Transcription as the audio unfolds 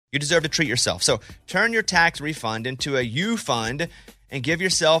You deserve to treat yourself. So turn your tax refund into a U fund and give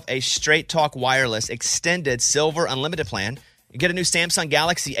yourself a Straight Talk Wireless Extended Silver Unlimited plan. You get a new Samsung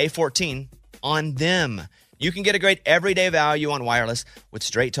Galaxy A14 on them. You can get a great everyday value on wireless with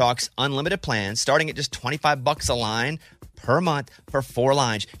Straight Talk's unlimited plans, starting at just $25 a line per month for 4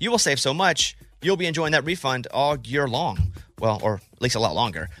 lines. You will save so much, you'll be enjoying that refund all year long. Well, or at least a lot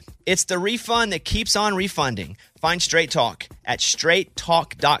longer. It's the refund that keeps on refunding. Find Straight Talk at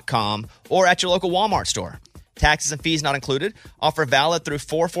straighttalk.com or at your local Walmart store. Taxes and fees not included. Offer valid through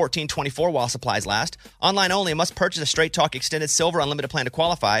 4/14/24 while supplies last. Online only. Must purchase a Straight Talk Extended Silver Unlimited plan to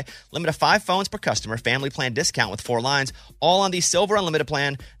qualify. Limit of 5 phones per customer. Family plan discount with 4 lines. All on the Silver Unlimited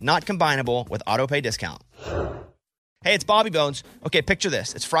plan. Not combinable with auto pay discount. Hey, it's Bobby Bones. Okay, picture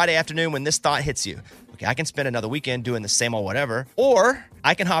this. It's Friday afternoon when this thought hits you. Okay, I can spend another weekend doing the same old whatever, or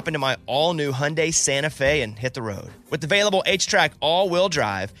I can hop into my all-new Hyundai Santa Fe and hit the road. With available H-Track all-wheel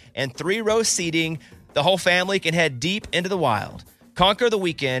drive and 3-row seating, the whole family can head deep into the wild. Conquer the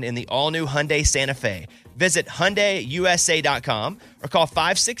weekend in the all-new Hyundai Santa Fe. Visit HyundaiUSA.com or call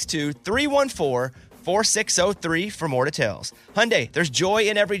 562-314-4603 for more details. Hyundai, there's joy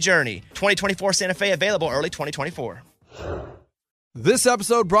in every journey. 2024 Santa Fe available early 2024. This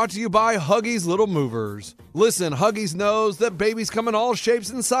episode brought to you by Huggies Little Movers. Listen, Huggies knows that babies come in all shapes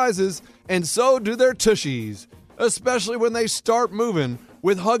and sizes, and so do their tushies, especially when they start moving.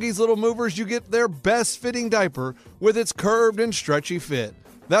 With Huggies Little Movers, you get their best-fitting diaper with its curved and stretchy fit.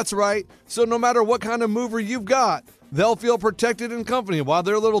 That's right, so no matter what kind of mover you've got, they'll feel protected and comfy while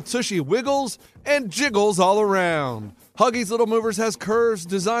their little tushy wiggles and jiggles all around. Huggies Little Movers has curves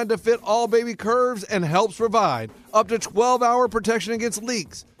designed to fit all baby curves and helps provide up to 12-hour protection against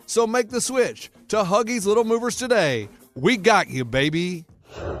leaks. So make the switch to Huggies Little Movers today. We got you, baby.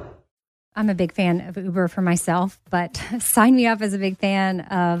 I'm a big fan of Uber for myself, but sign me up as a big fan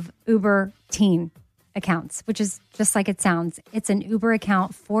of Uber Teen accounts, which is just like it sounds. It's an Uber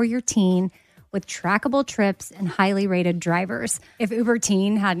account for your teen with trackable trips and highly rated drivers. If Uber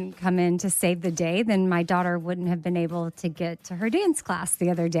Teen hadn't come in to save the day, then my daughter wouldn't have been able to get to her dance class the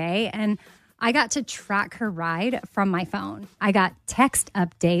other day. And I got to track her ride from my phone. I got text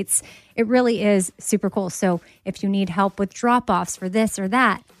updates. It really is super cool. So if you need help with drop-offs for this or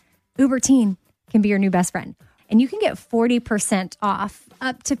that, Uber Teen can be your new best friend. And you can get 40% off,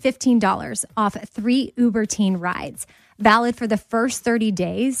 up to $15 off 3 Uber Teen rides. Valid for the first 30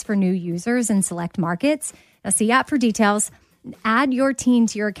 days for new users in select markets. Now see app for details. Add your teen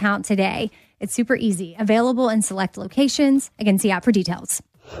to your account today. It's super easy. Available in select locations. Again, see app for details.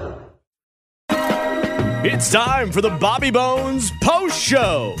 It's time for the Bobby Bones Post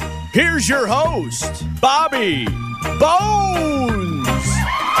Show. Here's your host, Bobby Bones.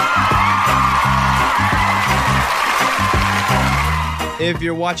 If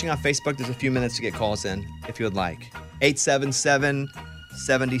you're watching on Facebook, there's a few minutes to get calls in, if you would like.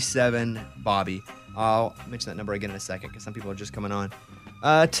 877-77-BOBBY. I'll mention that number again in a second because some people are just coming on.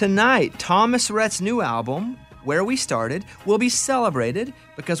 Tonight, Thomas Rhett's new album, Where We Started, will be celebrated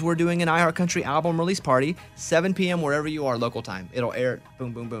because we're doing an iHeartCountry album release party, 7 p.m. wherever you are, local time. It'll air,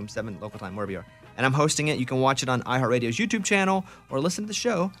 boom, boom, boom, 7 local time, wherever you are. And I'm hosting it. You can watch it on iHeartRadio's YouTube channel or listen to the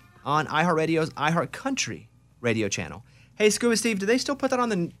show on iHeartRadio's iHeartCountry radio channel. Hey, Scuba Steve, do they still put that on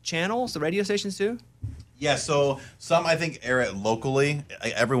the channels, the radio stations too? Yeah, so some I think air it locally.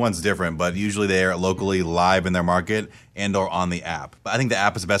 Everyone's different, but usually they air it locally live in their market and or on the app. But I think the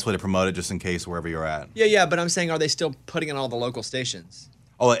app is the best way to promote it just in case wherever you're at. Yeah, but I'm saying are they still putting it on all the local stations?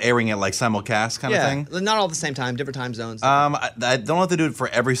 Oh, airing it like simulcast kind of thing? Yeah, not all at the same time, different time zones. I don't know if they do it for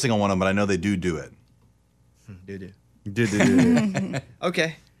every single one of them, but I know they do it. Do. Do.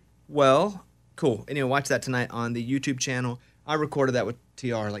 Okay, well, cool. Anyway, watch that tonight on the YouTube channel. I recorded that with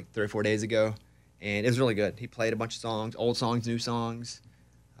TR like 3 or 4 days ago, and it was really good. He played a bunch of songs, old songs, new songs.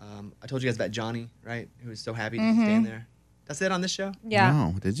 I told you guys about Johnny, right? Who was so happy to stand there. That's it on this show? Yeah.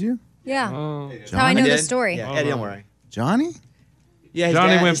 No, did you? Yeah. Oh. That's how I know the story. Yeah, Eddie, don't worry. Johnny? Yeah, his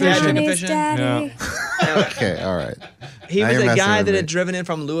Johnny dad, went his dad fishing. went Johnny's daddy. Okay, all right. He Now was you're a messing guy with that me. had driven in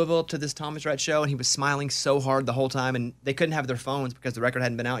from Louisville to this Thomas Rhett show, and he was smiling so hard the whole time, and they couldn't have their phones because the record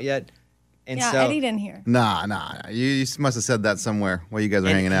hadn't been out yet. And Yeah, so, Eddie didn't hear. Nah. You must have said that somewhere while you guys were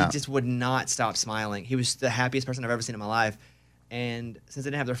and hanging he out. just would not stop smiling. He was the happiest person I've ever seen in my life. And since they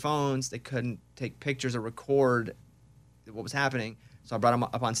didn't have their phones, they couldn't take pictures or record what was happening. So I brought him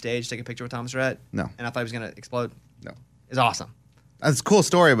up on stage to take a picture with Thomas Rhett. No. And I thought he was going to explode. No. It's awesome. That's a cool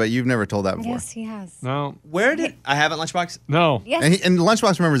story, but you've never told that before. Yes, he has. No. Where did I haven't Lunchbox? No. Yes. And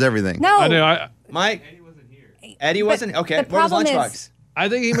Lunchbox remembers everything. No. I do. Mike? Eddie wasn't? Okay. the Where was problem Lunchbox? is- I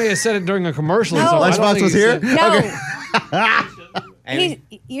think he may have said it during a commercial or No. something. I don't Lunchbox think was he here? said- No. Okay. Amy?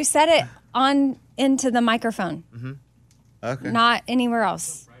 You said it on into the microphone, Okay. not anywhere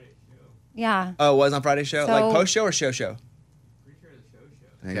else. Yeah. Oh, it was on Friday's show? So- Like post show or show?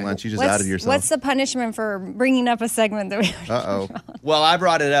 Hang on, you just outed yourself. What's the punishment for bringing up a segment that we Uh-oh. Well, I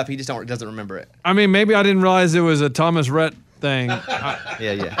brought it up. He just doesn't remember it. I mean, maybe I didn't realize it was a Thomas Rhett thing.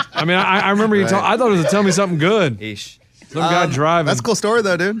 Yeah. I mean, I remember you. I thought it was a tell me something good. Eesh. Some guy driving. That's a cool story,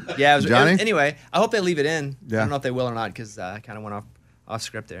 though, dude. Yeah, Johnny? anyway, I hope they leave it in. I Yeah. don't know if they will or not because I kind of went off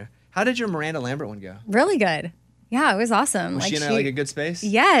script there. How did your Miranda Lambert one go? really good. Yeah, it was awesome. Was she in a good space?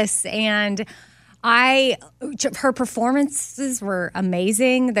 Yes, and her performances were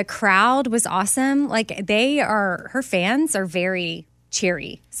amazing. The crowd was awesome. Like her fans are very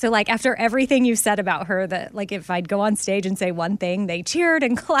cheery. So like after everything you said about her, that like if I'd go on stage and say one thing, they cheered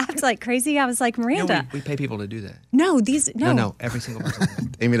and clapped like crazy. I was like, No, Miranda, we pay people to do that. no, Every single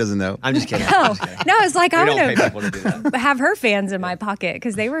person. Amy doesn't know. I'm just kidding. No, it's like We I'm don't pay gonna people to do that. have her fans in my pocket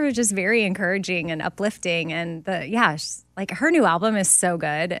because they were just very encouraging and uplifting. And like her new album is so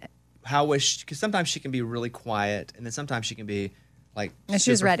good. How was she? Because sometimes she can be really quiet, and then sometimes she can be like And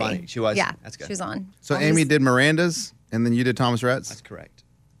she was super ready. funny. She was. Yeah, That's good. she was on. So Amy did Miranda's, and then you did Thomas Rhett's? That's correct.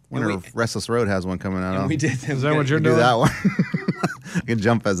 Wonder And if Restless Road has one coming out. and we did them. Is that what you're do doing? that one. I can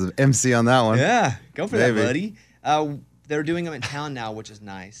jump as an MC on that one. Yeah, go for Maybe. that, buddy. They're doing them in town now, which is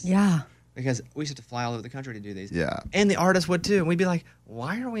nice. Yeah. Because we used to fly all over the country to do these. Yeah. And the artists would too. And we'd be like,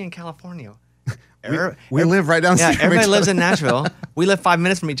 why are we in California? We live right down the Yeah, street from everybody each lives other. in Nashville. We live 5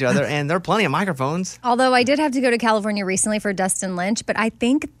 minutes from each other, and there are plenty of microphones. Although I did have to go to California recently for Dustin Lynch, but I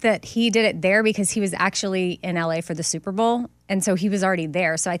think that he did it there because he was actually in LA for the Super Bowl. And so he was already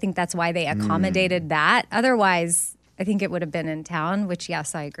there. So I think that's why they accommodated that. Otherwise, I think it would have been in town, which,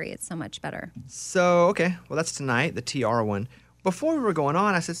 yes, I agree. It's so much better. So, okay. Well, that's tonight, the TR one. Before we were going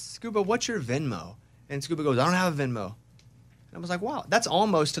on, I said, Scuba, what's your Venmo? And Scuba goes, I don't have a Venmo. And I was like, wow, that's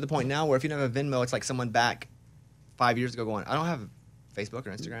almost to the point now where if you don't have a Venmo, it's like someone back 5 years ago going, I don't have Facebook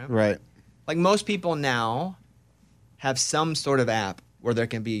or Instagram. Right. Like most people now have some sort of app where there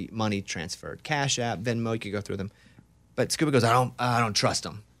can be money transferred. Cash App, Venmo, you could go through them. But Scuba goes, I don't trust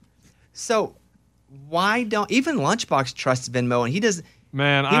them. So why don't even Lunchbox trusts Venmo, and he does.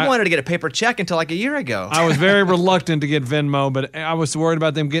 Man, He wanted to get a paper check until like a year ago. I was very reluctant to get Venmo, but I was worried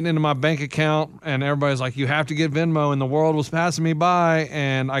about them getting into my bank account, and everybody's like, you have to get Venmo, and the world was passing me by,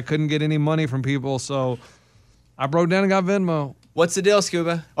 and I couldn't get any money from people, so I broke down and got Venmo. What's the deal,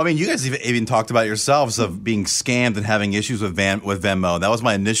 Scuba? I mean, you guys even talked about yourselves of being scammed and having issues with Venmo. That was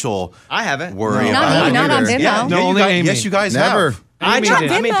my initial I haven't. worry No. about Not me, it. not on Venmo. Yeah, No, you only guys, Amy. yes, you guys Never. have. Amy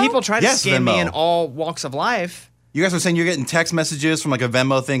did. I mean, Venmo. people try to Yes, scam me Venmo. in all walks of life. You guys were saying you're getting text messages from like a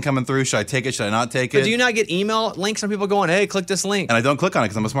Venmo thing coming through. Should I take it? Should I not take But it? do you not get email links from people going, hey, click this link? And I don't click on it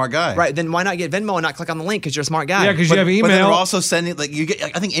because I'm a smart guy. Right, then why not get Venmo and not click on the link because you're a smart guy? Yeah, because you have But then email, they're also sending like you get.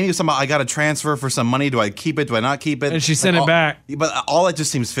 I think Amy was talking about I got to transfer for some money. Do I keep it? Do I not keep it? And she sent Like, it back. But all that just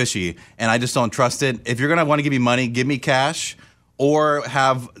seems fishy, and I just don't trust it. If you're gonna want to give me money, give me cash or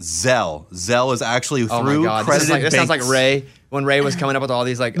have Zelle. Zelle is actually Oh through my God, credited this sounds like banks. Ray when Ray was coming up with all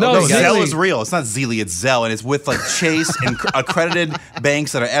these like. No, No, you gotta- Zelle Zelle. is real. It's not Zeely. It's Zelle, and it's with like Chase and accredited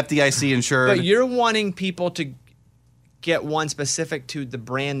banks that are FDIC insured. But you're wanting people to get one specific to the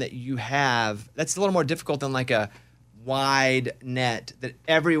brand that you have. That's a little more difficult than like a wide net that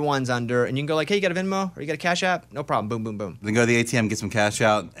everyone's under, and you can go like, hey, you got a Venmo or you got a Cash App? No problem. Boom, boom, boom. Then go to the ATM, get some cash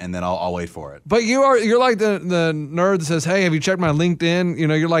out, and then I'll wait for it. but you're like the nerd that says, hey, have you checked my LinkedIn? You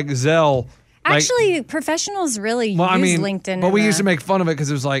know, you're like Zelle. Like, Actually, professionals really well, I use mean, LinkedIn. but we in used to a- make fun of it because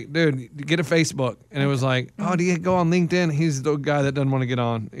it was like, dude, get a Facebook. And it was like, oh, do you go on LinkedIn? He's the guy that doesn't want to get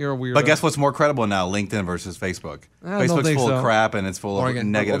on. You're a weirdo. But guess what's more credible now? LinkedIn versus Facebook. I don't Facebook's think full so. of crap and it's full of Morgan, what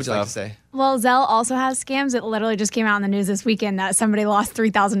negative would you like to stuff. say? Well, Zelle also has scams. It literally just came out in the news this weekend that somebody lost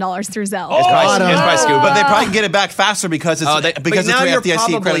 $3,000 through Zelle. It's probably Scuba. But they probably can get it back faster because it's but because now it's you're through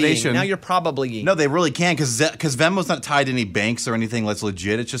FDIC probably accreditation. now you're probably No, they really can because Venmo's not tied to any banks or anything that's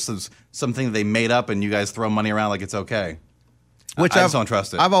legit. It's just something that they made up and you guys throw money around like it's okay. Which I just don't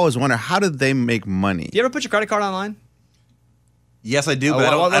trust it. I've always wondered, how did they make money? Do you ever put your credit card online? Yes, I do, Oh, but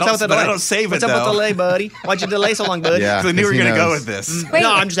I what's up don't. with the But I delay? don't save What's it up with though. delay, buddy? Why'd you delay so long, buddy? Yeah. Because I knew we were 'cause he going to go knows. with this. Wait.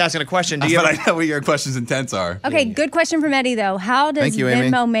 No, I'm just asking a question. Do you But ever, I know what your questions' intents are. Okay, good question from Eddie though. How does Thank you,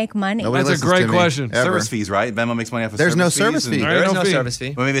 Amy. Venmo make money? Nobody That's a listens great to me, question. ever. Service fees, right? Venmo makes money off of There's no service service fee. and- There there is no no fee. service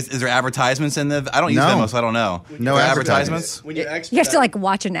fee. Well, maybe is there advertisements in the? I don't use No. Venmo, so I don't know. No There are advertisements. When you You have to like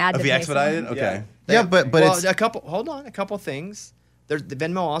watch an ad. If to you pay expedite someone. it, okay. Yeah, but well, it's a couple. Hold on, a couple things. The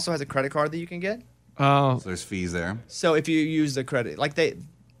Venmo also has a credit card that you can get. Oh, So there's fees there. So if you use the credit, like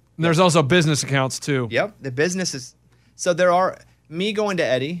there's also business accounts too. yep, the business is. So there are me going to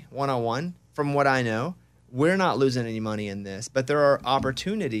Eddie 101. From what I know, we're not losing any money in this, but there are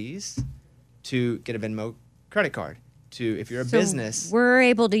opportunities to get a Venmo credit card. If you're a business, we're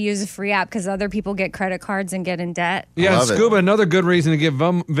able to use a free app because other people get credit cards and get in debt. Yeah, Love it. Scuba, another good reason to get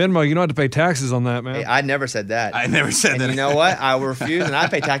Venmo. You don't have to pay taxes on that, man. hey, I never said that. I never said And that. you know what? I refuse, and I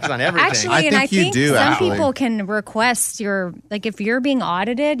pay taxes on everything. Actually, I I think you think do, some actually. people can request if you're being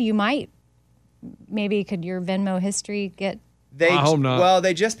audited, you might could your Venmo history get. I hope not. Well,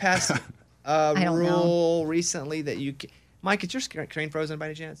 they just passed a don't rule recently that you. Mike, is your screen frozen by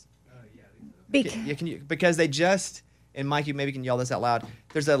any chance? Yeah, can you? Because they just. And Mike, you maybe can yell this out loud.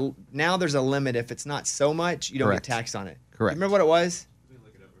 There's a limit. If it's not so much, you don't Correct. get taxed on it. Correct. Remember what it was?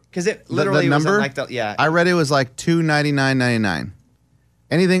 Because it The literally was number? like yeah. I read it was like $299.99.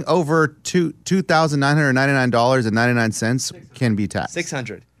 Anything over $2,999.99 can be taxed.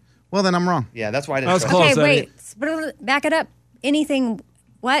 600. Well, then I'm wrong. Yeah, that's why I didn't. That was show close. it. Okay, Eddie. wait. Back it up. Anything?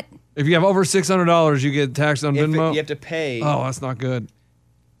 What? If you have over $600, you get taxed on If Venmo. you have to pay. Oh, that's not good.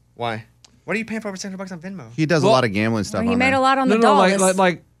 Why? What are you paying for over $600 on Venmo? He does Well- a lot of gambling stuff Or you on made there. a lot on the No, doll.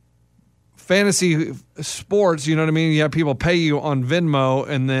 like fantasy sports. You know what I mean? You have people pay you on Venmo,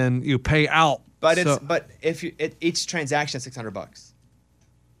 and then you pay out. But So- if each transaction is $600.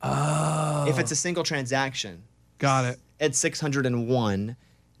 Oh. If it's a single transaction, got it. at 601.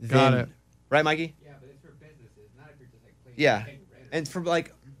 Got then, it. Right, Mikey? Yeah, but it's for businesses, not if you're just like playing. Yeah, and for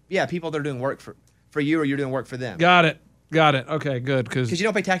people that are doing work for you, or you're doing work for them. Got it. Okay, good. Because you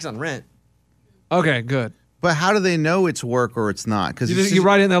don't pay taxes on rent. Okay, good. But how do they know it's work or it's not? Because You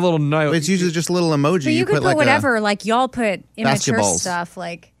write it in that little note. it's usually just a little emoji. But you could put like whatever. Like y'all put immature Basketballs. stuff,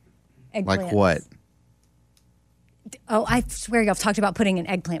 like eggplants. Like what? Oh, I swear y'all talked about putting an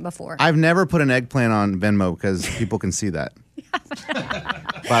eggplant before. I've never put an eggplant on Venmo because people can see that.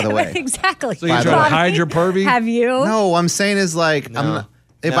 By the way. Exactly. So you By try the to way. hide your pervy? Have you? No, I'm saying is like, I'm not,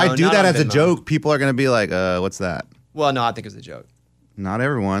 if No, I do not that on as a Venmo. joke, people are going to be like, what's that? Well, no, I think it was a joke. Not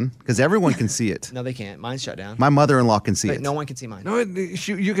everyone, because everyone can see it. No, they can't. Mine's shut down. My mother-in-law can see But it. no one can see mine. No,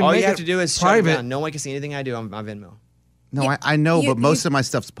 you can All make you have it to do is shut it private. down. No one can see anything I do on my Venmo. No, I know, you- but most you- of my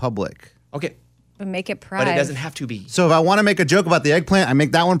stuff's public. Okay, But make it private. but it doesn't have to be. So if I want to make a joke about the eggplant, I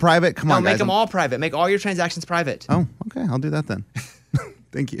make that one private. Come No, on, make guys. them all private. Make all your transactions private. Oh, okay. I'll do that then.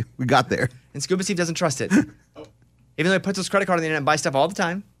 Thank you. We got there. And Scuba Steve doesn't trust it. Even though he puts his credit card on the internet and buys stuff all the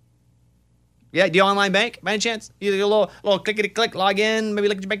time. Yeah, do you online bank by any chance? You do a little clickety click, log in, maybe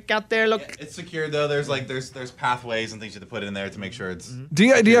look at your bank account there. Look. It's secure though. There's pathways and things you have to put in there to make sure it's. Do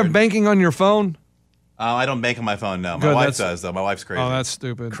you have banking on your phone? I don't bank on my phone. No, my Good, wife that's- does though. My wife's crazy. Oh, that's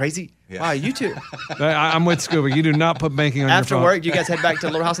stupid. Crazy. Yeah. Wow, you two. I'm with Scuba. You do not put banking on After your phone. work, do you guys head back to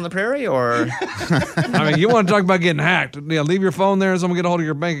Little House on the Prairie, or I mean, you want to talk about getting hacked? Yeah, leave your phone there, so someone get a hold of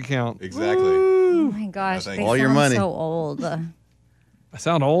your bank account. Exactly. Oh my gosh, No, they thank All your sound money. so old. I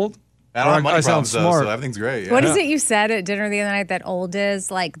sound old. I don't have money I sound problems though, smart. so everything's great. Yeah. What is it you said at dinner the other night that old is?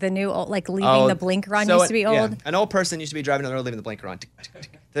 Like the new old, like leaving the blinker on used to be old? Yeah, an old person used to be driving down the road leaving the blinker on.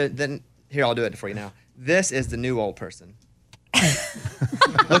 Then here, I'll do it for you now. This is the new old person.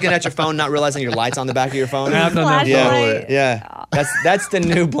 Looking at your phone, not realizing your light's on the back of your phone. Yeah, I've done that Flashlight. Yeah, that's the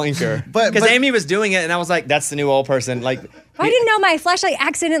new blinker. But- Because Amy was doing it, and I was like, "That's the new old person." Like, I didn't know my flashlight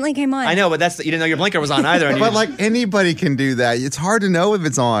accidentally came on. I know, but you didn't know your blinker was on either. And you But just- like anybody can do that. It's hard to know if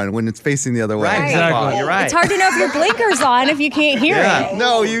it's on when it's facing the other way. right, Exactly. Paul, you're right. It's hard to know if your blinker's on if you can't hear Yeah. it.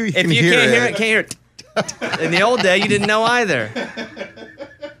 No, you If can you hear can't it. hear it, can't hear it. In the old day, you didn't know either.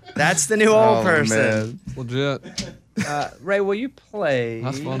 That's the new old Oh, person. man. Legit. Ray, will you play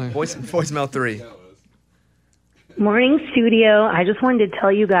That's funny. voicemail 3? Morning studio. I just wanted to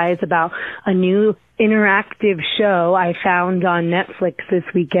tell you guys about a new interactive show I found on Netflix this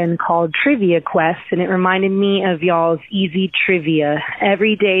weekend called Trivia Quest, and it reminded me of y'all's Easy Trivia.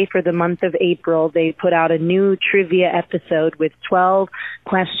 Every day for the month of April, they put out a new trivia episode with 12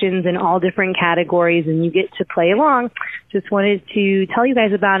 questions in all different categories, and you get to play along. Just wanted to tell you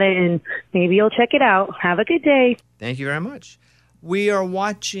guys about it, and maybe you'll check it out. Have a good day. Thank you very much. We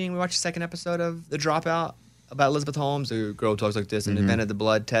watched the second episode of The Dropout about Elizabeth Holmes, who girl talks like this and invented the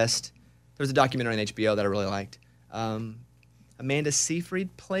blood test. There was a documentary on HBO that I really liked. Amanda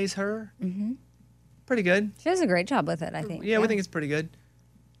Seyfried plays her. Mm-hmm. Pretty good. She does a great job with it, I think. Yeah, we think it's pretty good.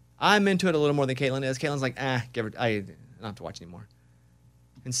 I'm into it a little more than Caitlin is. Caitlin's like, I don't have to watch anymore.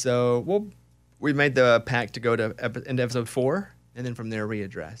 And so we made the pact to go to into episode 4, and then from there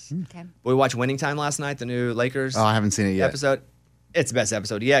readdress. Okay. We watched Winning Time last night, the new Lakers Oh, I haven't seen it yet. episode. It's the best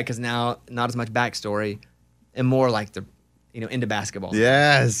episode yet because now not as much backstory and more like the into basketball.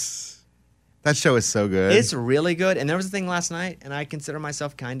 Yes. That show is so good. It's really good. And there was a thing last night, and I consider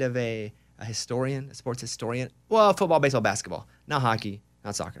myself kind of a historian, a sports historian. Well, football, baseball, basketball, not hockey,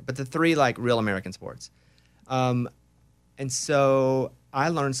 not soccer, but the 3 like real American sports. And so I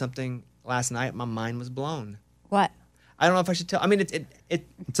learned something last night. My mind was blown. What? I don't know if I should tell. I mean,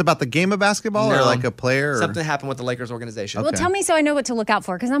 It's about the game of basketball or No. like a player? Or? something happened with the Lakers organization. Well, tell me so I know what to look out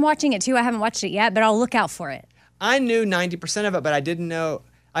for because I'm watching it too. I haven't watched it yet, but I'll look out for it. I knew 90% of it, but I didn't know.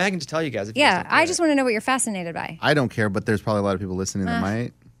 I can just tell you guys. If you Yeah, guys I just want to know what you're fascinated by. I don't care, but there's probably a lot of people listening that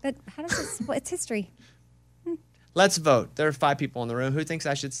might. But how does it? It's history. Let's vote. There are 5 people in the room. Who thinks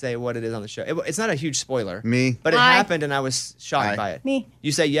I should say what it is on the show? It's not a huge spoiler. Me. But it Aye. happened, and I was shocked Aye. by it. Me.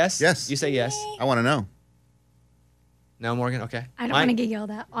 You say yes? Yes. You say yes? I want to know. No, Morgan? Okay. I don't Mine? want to get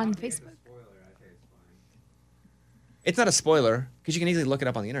yelled at on Facebook. It's not a spoiler, because you can easily look it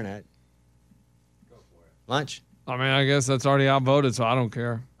up on the internet. Go for it. Lunch? I mean, I guess that's already outvoted, so I don't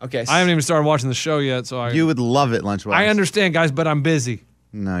care. Okay. I haven't even started watching the show yet, so You would love it, Lunchbox. I understand, guys, but I'm busy.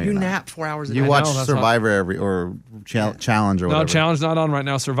 No, You you're not. nap 4 hours a day. You watch know, that's Survivor or Challenge or No, whatever. Challenge not on right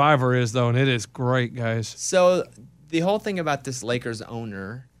now. Survivor is, though, and it is great, guys. So the whole thing about this Lakers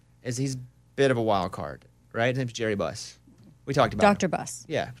owner is he's a bit of a wild card, right? His name's Jerry Buss. We talked about Dr. him. Bus.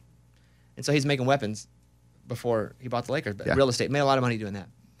 Yeah. And so he's making weapons before he bought the Lakers. But Yeah. real estate, made a lot of money doing that.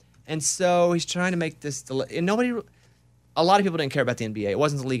 And so he's trying to make this, and a lot of people didn't care about the NBA. It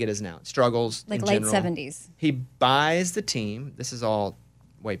wasn't the league it is now. It struggles Like in late general. 70s. He buys the team. This is all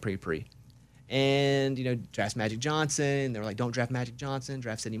way pre. And, drafts Magic Johnson. They were like, don't draft Magic Johnson,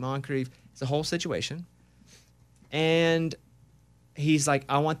 draft Sidney Moncrief. It's a whole situation. And he's like,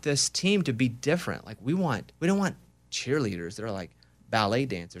 I want this team to be different. Like, we don't want cheerleaders that are like ballet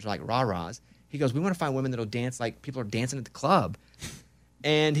dancers or like rah-rahs. He goes, we want to find women that'll dance like people are dancing at the club.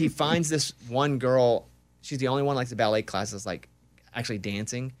 And he finds this one girl. She's the only one like the ballet class that's like actually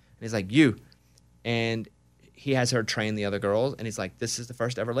dancing. And he's like, you. And he has her train the other girls. And he's like, this is the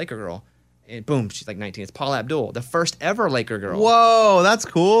first ever Laker girl. And boom, she's like 19. It's Paula Abdul, the first ever Laker girl. Whoa, that's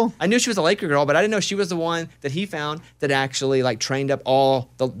cool. I knew she was a Laker girl, but I didn't know she was the one that he found that actually like trained up all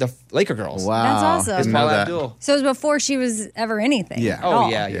the Laker girls. Wow. That's awesome. It's Didn't know Paula that. Abdul. So it was before she was ever anything. Yeah. at Oh,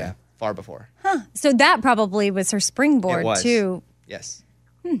 all. yeah. Far before. So that probably was her springboard It was. too. Yes.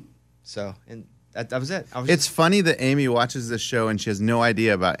 So, and that was it. It's funny that Amy watches this show and she has no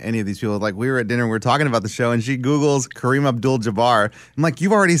idea about any of these people. Like, we were at dinner, we were talking about the show, and she Googles Kareem Abdul-Jabbar. I'm like,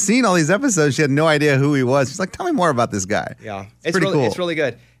 you've already seen all these episodes. She had no idea who he was. She's like, tell me more about this guy. Yeah, It's pretty really, cool. It's really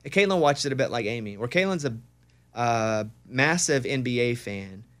good. And Caitlin watched it a bit like Amy, where Caitlin's a massive NBA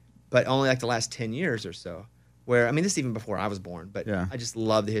fan, but only like the last 10 years or so. Where, I mean, this is even before I was born, but Yeah. I just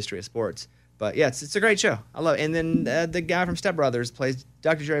love the history of sports. But yeah, it's a great show. I love it. And then the guy from Step Brothers plays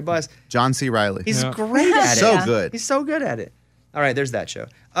Dr. Jerry Buss. John C. Reilly. He's great at it. So good. He's so good at it. All right, there's that show.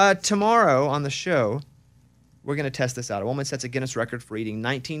 Tomorrow on the show, we're going to test this out. A woman sets a Guinness record for eating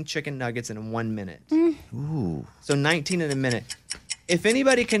 19 chicken nuggets in 1 minute. Ooh. So 19 in a minute. If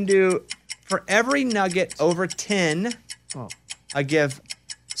anybody can do, for every nugget over 10, I give,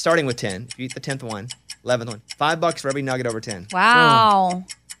 starting with 10, if you eat the 10th one, 11th one, $5 for every nugget over 10. Wow.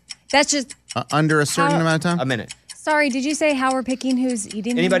 That's just Under a certain How- amount of time? A minute. sorry. Did you say how we're picking who's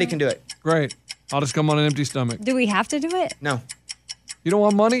eating? Anybody them? can do it. Great. I'll just come on an empty stomach. Do we have to do it? No. You don't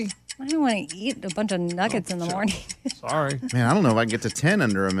want money? I don't want to eat a bunch of nuggets in the morning. Sorry. Man, I don't know if I can get to 10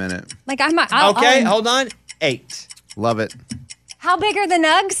 under a minute. Like I might. I'll, Okay, I'll- hold on. 8. Love it. How big are the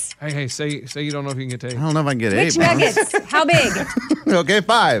nugs? Hey, say you don't know if you can get to I 8. don't know if I can get Which 8. man. nuggets? How big? Okay,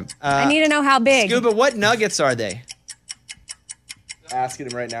 5. I need to know how big. Scuba, what nuggets are they? Asking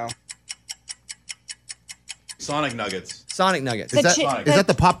him right now. Sonic Nuggets. Sonic nuggets. The Is chi- that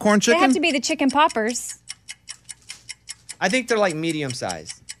the popcorn They chicken? have to be the chicken poppers. I think they're like medium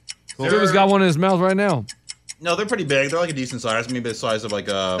size. Scuba's got one in his mouth right now. No, they're pretty big. They're like a decent size. Maybe the size of like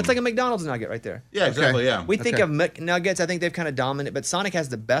a. It's like a McDonald's nugget right there. Yeah, exactly. Yeah. We think Okay. of McNuggets. I think they've kind of dominant, but Sonic has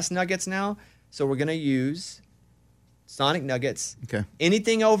the best nuggets now. So we're gonna use Sonic Nuggets. Okay.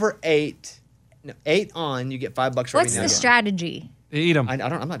 Anything over 8, 8 on, you get $5 for What's every the nugget. strategy? Eat them. I'm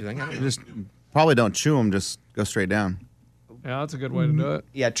not doing it. Just probably don't chew them. Just go straight down. Yeah, that's a good way to do it.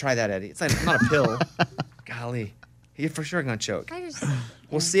 Yeah, try that, Eddie. It's like not a pill. Golly, you're for sure gonna choke. I just,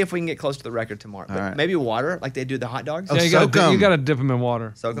 We'll see if we can get close to the record tomorrow. But right. maybe water, like they do the hot dogs. Oh, Yeah, soak 'em. you got to dip them in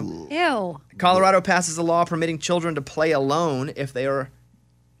water. Soak 'em. ew. Colorado passes a law permitting children to play alone if they are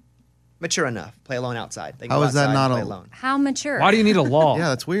mature enough. Play alone outside. They can How go is that outside not and play a- alone? How mature? Why do you need a law? Yeah,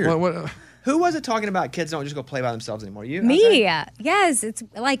 that's weird. What, Who was it talking about kids don't just go play by themselves anymore? You? Me? outside? Yes. It's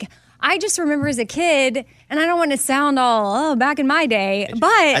like I just remember as a kid, and I don't want to sound all back in my day, As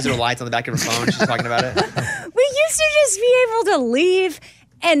but there were lights on the back of her phone, she's talking about it. we used to just be able to leave.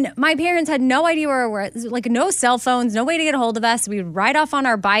 And my parents had no idea where we were. Like, no cell phones, no way to get a hold of us. We'd ride off on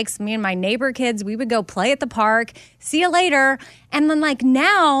our bikes. Me and my neighbor kids, we would go play at the park. See you later. And then, like,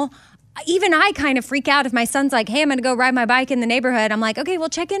 now, even I kind of freak out if my son's like, hey, I'm going to go ride my bike in the neighborhood. I'm like, okay, well,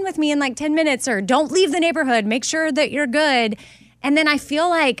 check in with me in like 10 minutes or don't leave the neighborhood. Make sure that you're good. And then I feel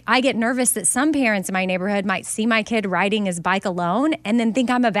like I get nervous that some parents in my neighborhood might see my kid riding his bike alone and then think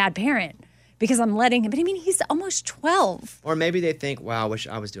I'm a bad parent because I'm letting him. But I mean, he's almost 12. Or maybe they think, wow, I wish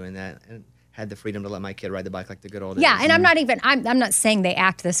I was doing that and had the freedom to let my kid ride the bike like the good old days. Yeah, and I'm not saying they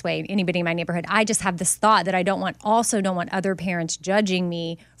act this way, anybody in my neighborhood. I just have this thought that I don't want other parents judging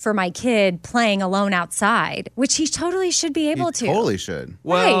me for my kid playing alone outside, which he totally should be able to. Totally should.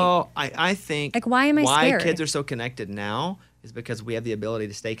 Well, I think like, why am I scared? Kids are so connected now is because we have the ability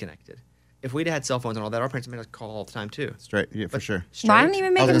to stay connected. If we'd had cell phones and all that, our parents made us call all the time too. Straight, yeah, for sure. Well, I don't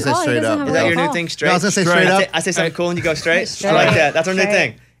even make him call. He doesn't have Is that your new thing, straight? No, I was going to say straight up. I say something cool and you go straight? I like that. That's our new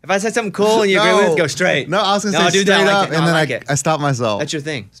thing. If I said something cool and you agree with it, go straight. No, I was going to say do straight that, up, like and then like I stopped myself. That's your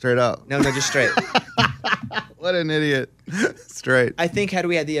thing. Straight up. No, just straight. What an idiot. Straight. I think had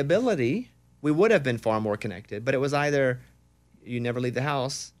we had the ability, we would have been far more connected. But it was either you never leave the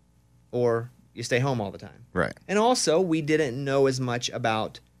house or you stay home all the time. Right. And also, we didn't know as much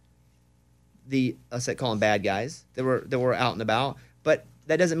about the, let's say, call them bad guys that were out and about. But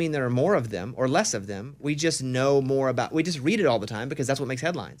that doesn't mean there are more of them or less of them. We just know more about, we just read it all the time because that's what makes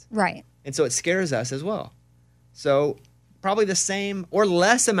headlines. Right. And so it scares us as well. So probably the same or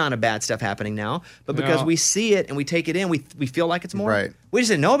less amount of bad stuff happening now, but because we see it and we take it in, we feel like it's more. Right. We just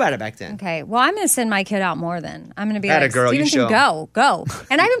didn't know about it back then. Okay. Well, I'm going to send my kid out more then. I'm going to be Atta like, girl, you Steven show. can go.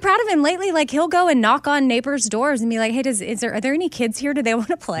 And I've been proud of him lately. Like, he'll go and knock on neighbors' doors and be like, hey, are there any kids here? Do they want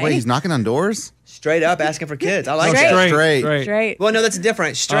to play? Wait, he's knocking on doors? Straight up asking for kids. I like Straight. that. Straight. Well, no, that's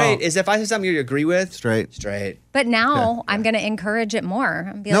different. Straight is if I say something you agree with. Straight. But now I'm going to encourage it more.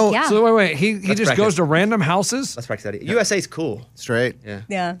 And be No, like, yeah. So wait. He Let's just practice. goes to random houses? Let's practice that. USA's cool. Straight. Yeah.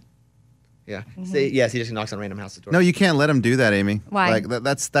 Yeah. Yeah. See, yes, he just knocks on random houses' doors. No, you can't let him do that, Amy. Why? Like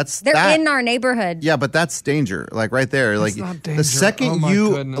that's They're in our neighborhood. Yeah, but that's danger. Like right there. That's like not danger. the second Oh, my you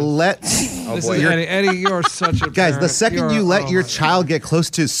goodness. let This is Eddie, you are such a guys. The parent. second you let your child get close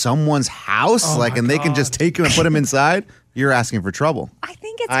to someone's house, and they can just take him and put him inside, you're asking for trouble. I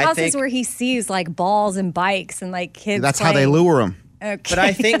think it's houses where he sees like balls and bikes and like kids. That's how they lure him. Okay. But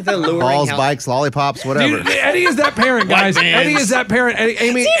I think the luring Balls, house- bikes, lollipops, whatever. Eddie is that parent, guys. Eddie is that parent.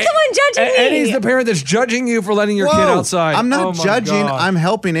 Amy, See someone judging me. Eddie's the parent that's judging you for letting your kid Whoa, outside. I'm not Oh, my judging. God. I'm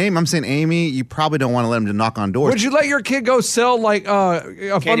helping Amy. I'm saying, Amy, you probably don't want to let him to knock on doors. Would you let your kid go sell like a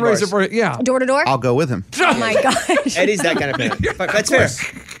fundraiser for door to door? I'll go with him. Oh my gosh. Eddie's that kind of parent. But that's fair.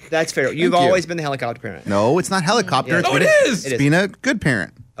 That's fair. You've Thank you. always been the helicopter parent. No, it's not helicopter. Yeah. It's Oh, it being- is. It's being a good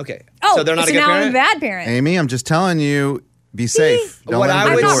parent. Okay. Oh, so they're not a good now parent? I'm a bad parent. Amy, I'm just telling you, be safe. Don't What let him I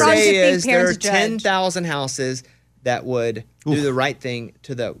break would doors. say is there are parents judge. 10,000 houses that would do the right thing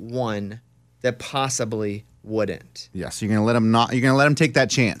to the one that possibly wouldn't. Yeah, so you're gonna let him not. You're gonna let him take that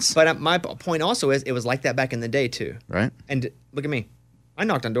chance, But my point also is it was like that back in the day too. right? And look at me. I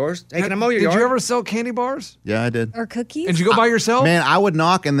knocked on doors. Hey, can I mow your Did yard? you ever sell candy bars? Yeah, I did. Or cookies? Did you go by yourself? Man, I would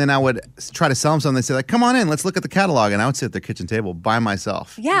knock and then I would try to sell them something. They say like, "Come on in, let's look at the catalog," and I would sit at their kitchen table by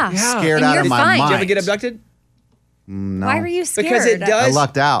myself. Yeah. Scared And out you're of my fine. mind. Did you ever get abducted? No. Why were you scared? Because it I does.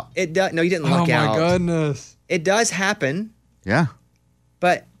 lucked out. It does. No, you didn't Oh luck my out. goodness. It does happen, Yeah.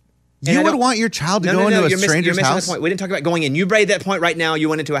 but and You I would don't- want your child to No, go no, into no, a you're stranger's missing house? the point. We didn't talk about going in. You made that point right now. You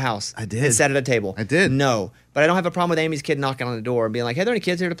went into a house. I did. And sat at a table. I did. No, but I don't have a problem with Amy's kid knocking on the door and being like, "Hey, are there any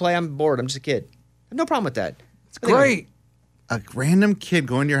kids here to play? I'm bored. I'm just a kid." I have no problem with that. It's great. A random kid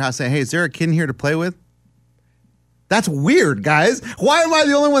going to your house saying, "Hey, is there a kid in here to play with?" That's weird, guys. Why am I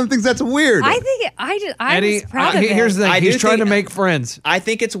the only one that thinks that's weird? I think I Eddie, was proud of it. here's the thing. I do He's trying to think- make friends. I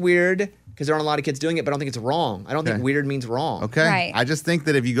think it's weird because there aren't a lot of kids doing it, but I don't think it's wrong. I don't think Okay. weird means wrong. Okay. Right. I just think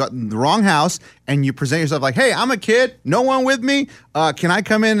that if you got in the wrong house and you present yourself like, "Hey, I'm a kid, no one with me. Can I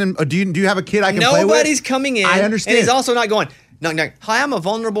come in and do you have a kid I can play with?" Nobody's coming in. I understand. And he's also not going, no, hi, I'm a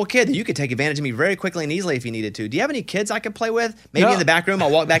vulnerable kid that you could take advantage of me very quickly and easily if you needed to. Do you have any kids I could play with? Maybe No. in the back room.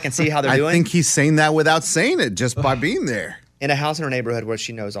 I'll walk back and see how they're I doing. think he's saying that without saying it, just by being there. In a house in her neighborhood where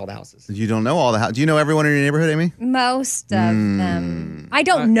she knows all the houses. You don't know all the house. Do you know everyone in your neighborhood, Amy? Most of them. I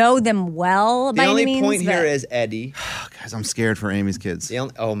don't know them well The by only any means. point here but- is Eddie. Guys, I'm scared for Amy's kids. The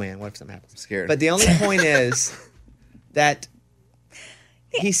only, oh man, what if something happens? I'm scared. But the only point is that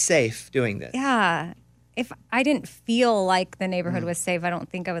he's safe doing this. Yeah. If I didn't feel like the neighborhood was safe, I don't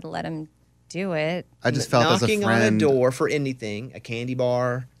think I would let him do it. I just felt as a Knocking friend. on a door for anything, a candy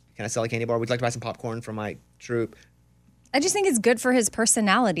bar. Can I sell a candy bar? Would you like to buy some popcorn for my troop? I just think it's good for his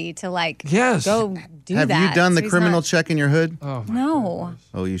personality to like Yes. go do Have that. you done So the he's criminal not- check in your hood? No.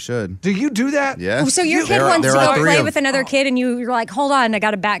 Oh, you should. Do you do that? Yes. Oh, so your kid There are- wants to there are go three play of- with another kid, and you're like, "Hold on, I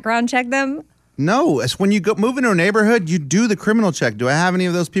got to background check them." No, it's when you move into a neighborhood, you do the criminal check. Do I have any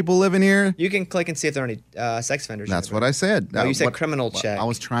of those people living here? You can click and see if there are any sex offenders. That's what I said. No, you said criminal check. I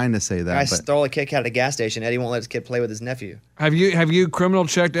was trying to say that. I but stole a Kit Kat at a gas station. Eddie won't let his kid play with his nephew. Have you criminal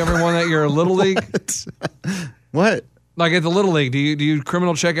checked everyone at your Little League? What? Like at the Little League, do you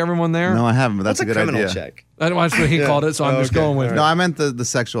criminal check everyone there? No, I haven't, but that's What's a good criminal idea. check? That's what he called it, so I'm just going with it. No, I meant the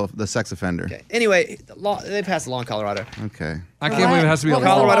sex offender. Okay. Anyway, they passed the law in Colorado. Okay. I can't believe it has to be a law.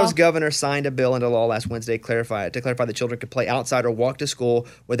 Colorado's governor signed a bill into law last Wednesday to clarify that children could play outside or walk to school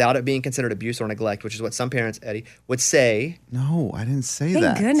without it being considered abuse or neglect, which is what some parents, Eddie, would say. No, I didn't say Thank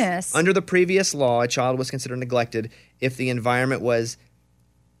that. goodness. Under the previous law, a child was considered neglected if the environment was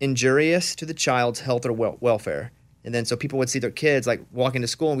injurious to the child's health or welfare. And then so people would see their kids like walking to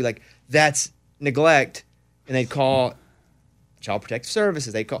school and be like, that's neglect. And they'd call Child Protective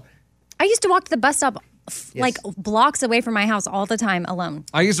Services. They'd call. I used to walk to the bus stop Yes. like blocks away from my house all the time alone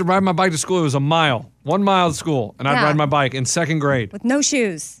I used to ride my bike to school. It was a mile, 1 mile to school, and I'd Yeah. ride my bike in second grade. with no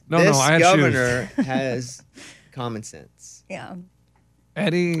shoes. No, This I had governor shoes. has common sense. Yeah.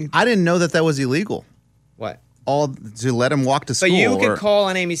 Eddie, I didn't know that was illegal. What? All to let him walk to school. But you or could call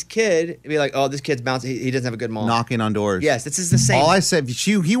on Amy's kid and be like, oh, this kid's bouncing. He doesn't have a good mom. knocking on doors. Yes, this is the same. All I said, if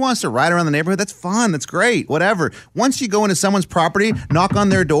he wants to ride around the neighborhood, that's fun. That's great. Whatever. Once you go into someone's property, knock on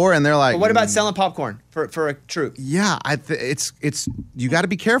their door, and they're like, But what about selling popcorn for a troop? Yeah, it's you got to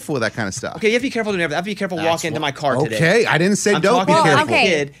be careful with that kind of stuff. Okay, you have to be careful doing everything. I have to be careful walking into my car today. Okay, I didn't say I'm don't be talking careful. about a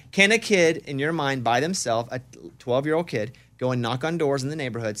kid. Can a kid, in your mind, by themselves, a 12-year-old kid, go and knock on doors in the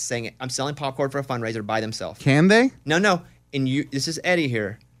neighborhood saying, I'm selling popcorn for a fundraiser by themselves? Can they? No. And this is Eddie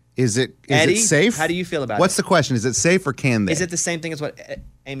here. Is it Eddie, safe? how do you feel about What's it? the question? Is it safe or can they? Is it the same thing as what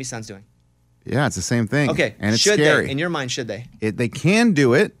Amy's son's doing? Yeah, it's the same thing. Okay, and it's should scary. they? In your mind, should they? They can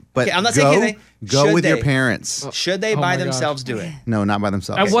do it, but Okay, I'm not saying can they. go Should with your they? parents. Should they Oh by my themselves gosh. do it? No, not by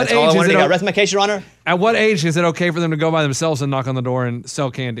themselves. At what That's all I age is wanted it? to go. Rest my case, Your Honor. At what age is it okay for them to go by themselves and knock on the door and sell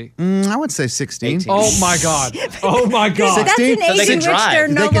candy? I would say 16. 18. Oh my God! Oh my So God! that's an 16? age they can in which drive. they're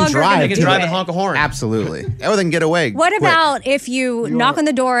no They can longer drive. gonna They can do drive it. and honk a horn. Absolutely. Or they can get away. What quick. about if you knock on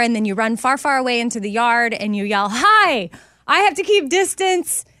the door and then you run far, far away into the yard and you yell, "Hi, I have to keep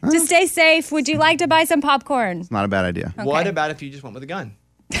distance to stay safe. Would you like to buy some popcorn?" Not a bad idea. What Okay. about if you just went with a gun?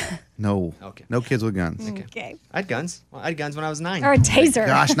 No. Okay. No kids with guns. Okay. I had guns. Well, I had guns when I was 9. Or a taser.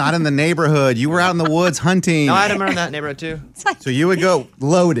 Gosh, not in the neighborhood. You were out in the woods hunting. No, I had them around that neighborhood too. So you would go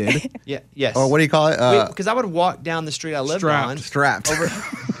loaded, Yeah. Yes. or what do you call it? Because I would walk down the street I lived Strapped. on. Strapped.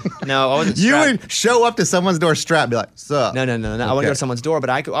 No, I wasn't You strapped. would show up to someone's door strapped, be like, "Sup?" No. I wouldn't go Okay. to someone's door, but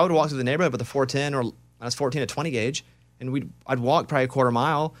I would walk through the neighborhood with a 410 or when I was 14 a 20 gauge, and I'd walk probably a quarter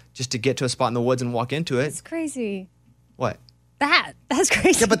mile just to get to a spot in the woods and walk into it. It's crazy. What? That's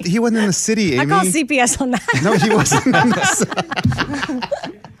crazy. Yeah, but he wasn't in the city, Amy. I call CPS on that. No, he wasn't in the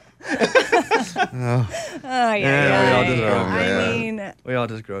city. Oh, yeah. we all just wrong, I mean, We all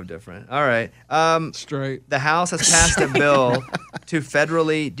just grow up different. All right. Straight. The House has passed a bill to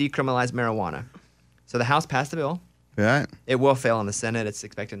federally decriminalize marijuana. So the House passed the bill. Right. It will fail in the Senate. It's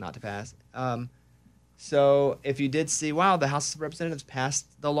expected not to pass. So if you did see, wow, the House of Representatives passed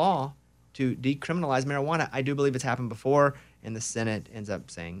the law to decriminalize marijuana, I do believe it's happened before, and the Senate ends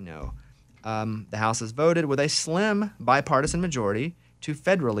up saying no. The House has voted with a slim bipartisan majority to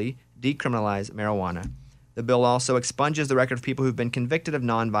federally decriminalize marijuana. The bill also expunges the record of people who've been convicted of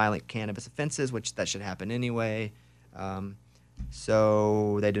nonviolent cannabis offenses, which that should happen anyway.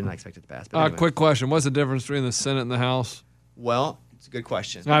 So they do not expect it to pass. But anyway. Quick question: what's the difference between the Senate and the House? Well, it's a good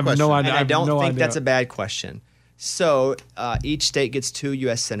question. I have no idea. And I don't think idea. that's a bad question. So each state gets 2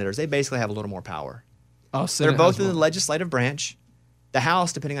 U.S. senators. They basically have a little more power. Oh, Senate They're both has in the one. legislative branch. The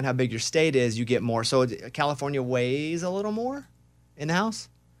House, depending on how big your state is, you get more. So California weighs a little more in the House.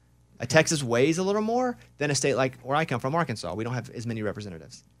 Texas weighs a little more than a state like where I come from, Arkansas. We don't have as many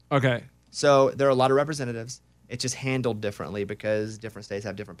representatives. Okay. So there are a lot of representatives. It's just handled differently because different states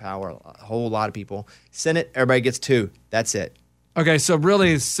have different power. A whole lot of people. Senate, everybody gets 2. That's it. Okay, so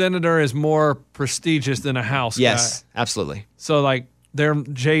really, senator is more prestigious than a House Yes, guy. absolutely. So like their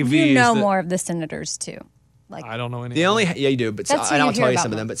JVs. you know that- more of the senators too. Like I don't know any. The only yeah you do, but That's who and you I'll hear tell you about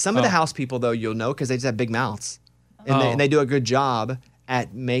some of them. more. But some of the House people though you'll know because they just have big mouths, and, Oh. and they do a good job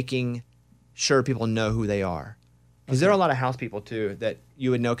at making sure people know who they are. Because there are a lot of House people too that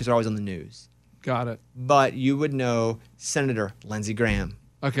you would know because they're always on the news. Got it. But you would know Senator Lindsey Graham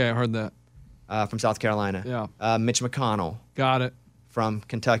Okay, I heard that. from South Carolina. Yeah. Mitch McConnell Got it. from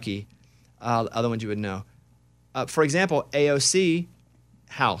Kentucky. Other ones you would know. For example, AOC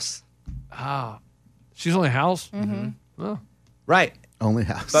House. Ah, she's only House. Mm-hmm. Oh. Right. Only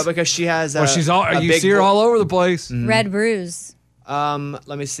House. But because she has Well, she's all. a You big see her vo- all over the place. Red Bruise. Let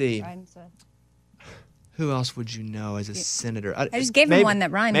me see. Who else would you know as a senator? I just gave him one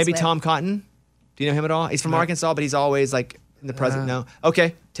that rhymes Maybe with. Tom Cotton. Do you know him at all? He's from Arkansas, but he's always like in the president. No.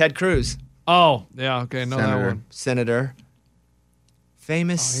 Okay. Ted Cruz. Oh, yeah. Okay. Know that Senator. one. Senator.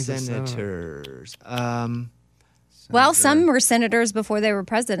 Famous he's a senators. Well, some were senators before they were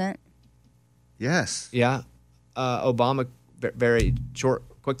president. Yes. Yeah. Obama very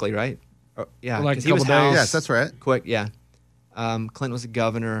quickly, right? Yeah. Like 'cause a he was couple days. House. Yes, that's right. Quick, yeah. Clinton was a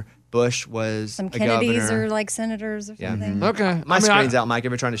governor. Bush was Some a Kennedys governor. are like senators or something. Okay. My screen's out, Mike. If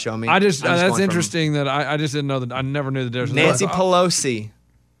you're trying to show me. I just I'm that's going from interesting that I just didn't know that. I never knew the difference. Nancy Pelosi.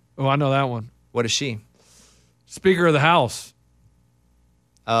 Oh, I know that one. What is she? Speaker of the House.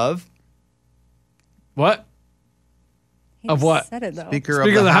 Of? What? He Of what? Said it, though. Speaker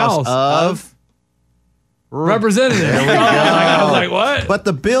Speaker of the House of Representative. There we go. I was like, what? But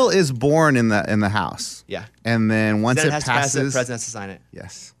the bill is born in the House. Yeah. And then once Then it has to pass it, the passes, president has to sign it.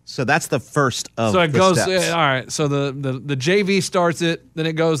 yes. So that's the first of So it the goes. steps. All right. So the JV starts it, then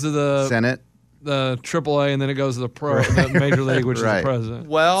it goes to the Senate. the AAA, and then it goes to the Major League, which is Right. the president.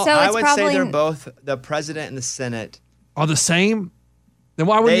 Well, So I it's would say probably- they're both the president and the Senate. Are the same? Then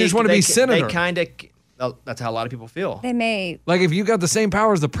why wouldn't you just want to be senator? They kind of. That's how a lot of people feel. They may. Like if you got the same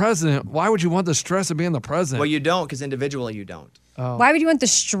power as the president, why would you want the stress of being the president? Well, you don't, because individually you don't. Why would you want the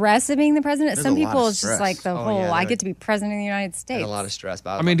stress of being the president? There's Some a lot people, of it's just stress. like the Oh, whole, yeah, I there- get to be president of the United States. There's a lot of stress.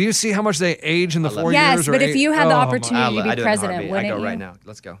 But I mean, do you see how much they age in the 4 Yes, years? or but if eight- you had the Oh, my- opportunity to I be do it in a president, heartbeat. I wouldn't go you? right now.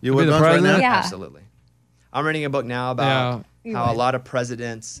 Let's go. You Be would the vote right president? now? Yeah. Absolutely. I'm reading a book now about You how a would. lot of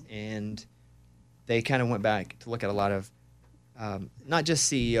presidents and they kind of went back to look at a lot of not just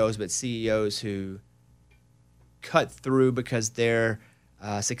CEOs, but CEOs who cut through because their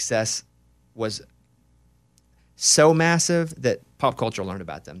success was so massive that pop culture learned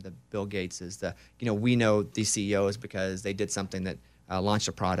about them. The Bill Gateses, we know these CEOs because they did something that launched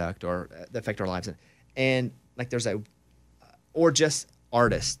a product or that affected our lives. And like or just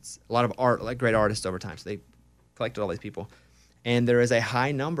artists, a lot of art, like great artists over time. So they collected all these people. And there is a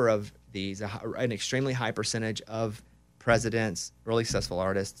high number of these, an extremely high percentage of presidents, really successful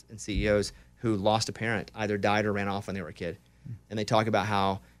artists and CEOs who lost a parent, either died or ran off when they were a kid. And they talk about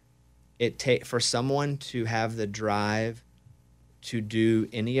how for someone to have the drive to do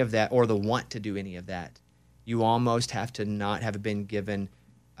any of that or the want to do any of that, you almost have to not have been given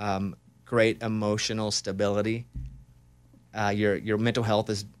great emotional stability. Your mental health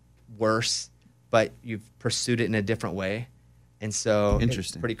is worse, but you've pursued it in a different way. And so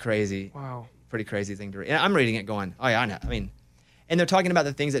Interesting. It's pretty crazy. Wow. Pretty crazy thing to read. And I'm reading it going, oh yeah, I know. I mean, and they're talking about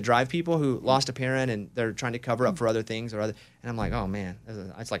the things that drive people who lost a parent and they're trying to cover up for other things and I'm like, oh man,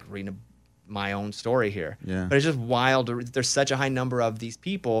 it's like reading my own story here. Yeah. But it's just wild. There's such a high number of these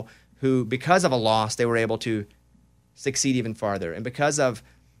people who, because of a loss, they were able to succeed even farther. And because of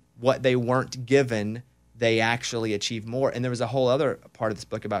what they weren't given, they actually achieved more. And there was a whole other part of this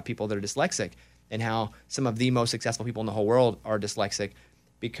book about people that are dyslexic and how some of the most successful people in the whole world are dyslexic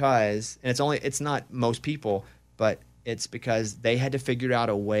because, and it's not most people, but it's because they had to figure out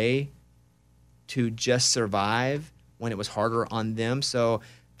a way to just survive when it was harder on them. So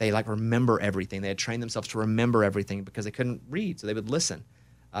they remember everything. They had trained themselves to remember everything because they couldn't read, so they would listen.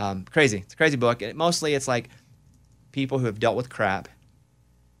 Crazy. It's a crazy book. And mostly it's like people who have dealt with crap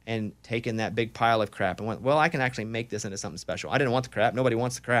and taken that big pile of crap and went, well, I can actually make this into something special. I didn't want the crap. Nobody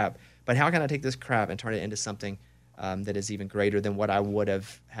wants the crap. But how can I take this crap and turn it into something that is even greater than what I would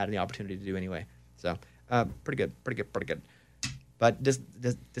have had the opportunity to do anyway? So pretty good. But this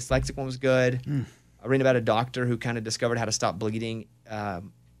dyslexic one was good. I read about a doctor who kind of discovered how to stop bleeding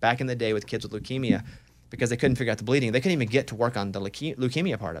back in the day with kids with leukemia because they couldn't figure out the bleeding. They couldn't even get to work on the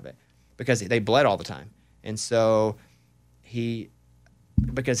leukemia part of it because they bled all the time. And so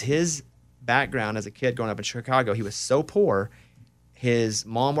because his background as a kid growing up in Chicago, he was so poor. His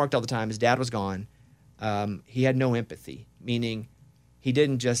mom worked all the time. His dad was gone. He had no empathy, meaning he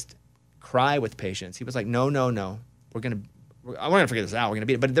didn't just cry with patients. He was like, no, we're gonna figure this out. We're gonna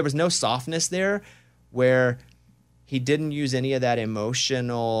beat it. But there was no softness there, where he didn't use any of that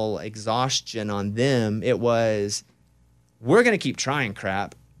emotional exhaustion on them. It was, we're gonna keep trying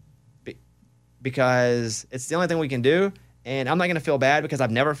crap because it's the only thing we can do. And I'm not gonna feel bad because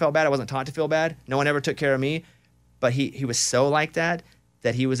I've never felt bad. I wasn't taught to feel bad. No one ever took care of me. But he was so like that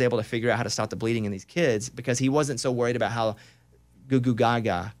he was able to figure out how to stop the bleeding in these kids because he wasn't so worried about how goo goo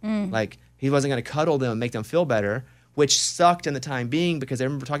gaga. Like he wasn't going to cuddle them and make them feel better, which sucked in the time being because I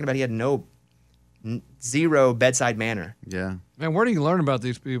remember talking about he had zero bedside manner. Yeah. Man, where do you learn about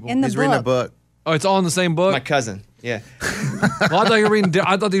these people? In the He's reading a book. Oh, it's all in the same book? My cousin, yeah. Well, I thought you were reading.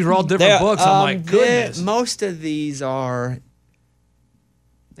 I thought these were all different books. I'm like, goodness. Most of these are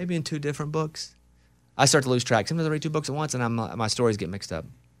maybe in two different books. I start to lose track. Sometimes I read 2 books at once, and my stories get mixed up.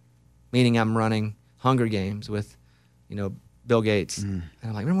 Meaning I'm running Hunger Games with, Bill Gates, and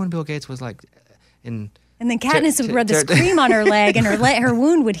I'm like, remember when Bill Gates was like, And then Katniss would rub this cream on her leg, and her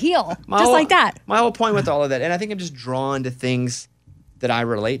wound would heal like that. My whole point with all of that, and I think I'm just drawn to things that I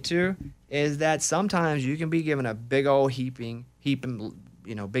relate to, is that sometimes you can be given a big old heaping,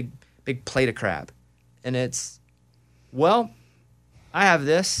 big plate of crap, and it's, well, I have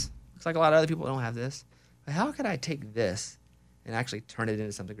this. Looks like a lot of other people don't have this. But how could I take this and actually turn it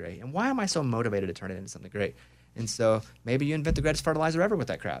into something great? And why am I so motivated to turn it into something great? And so maybe you invent the greatest fertilizer ever with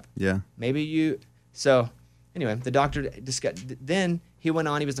that crap. Yeah. So anyway, the doctor then he went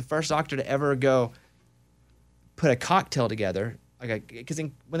on. He was the first doctor to ever go put a cocktail together. Because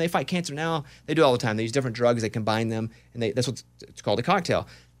when they fight cancer now, they do it all the time. They use different drugs. They combine them, and that's what it's called, a cocktail.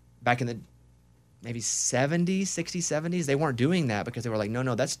 Back in the maybe 60s, 70s, they weren't doing that because they were like,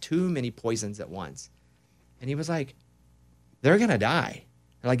 no, that's too many poisons at once. And he was like, they're going to die.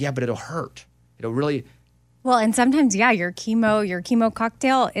 They're like, yeah, but it'll hurt. It'll really... Well, and sometimes, your chemo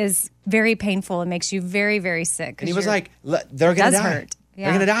cocktail is very painful. It makes you very, very sick. And he was like, they're going to die. Hurt. Yeah.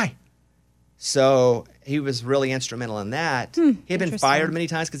 They're going to die. So he was really instrumental in that. He had been fired many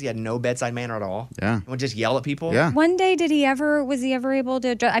times because he had no bedside manner at all. Yeah. And would just yell at people. Yeah. One day, was he ever able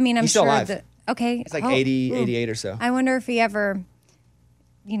to, I mean, I'm He's still sure alive. that, okay. He's like 80, 88 or so. I wonder if he ever,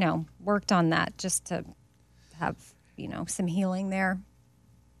 worked on that just to have, some healing there.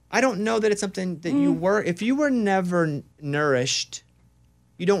 I don't know that it's something that you were. If you were never nourished,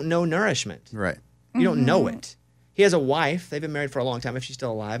 you don't know nourishment. Right. You don't know it. He has a wife. They've been married for a long time if she's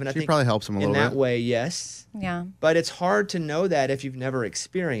still alive. And I think probably helps him a little bit. In that way, yes. Yeah. But it's hard to know that if you've never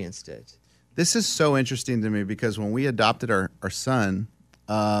experienced it. This is so interesting to me because when we adopted our son,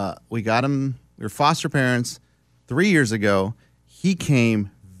 we got him, we were foster parents 3 years ago. He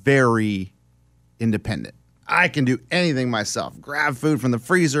came very independent. I can do anything myself, grab food from the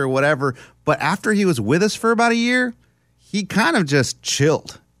freezer or whatever. But after he was with us for about a year, he kind of just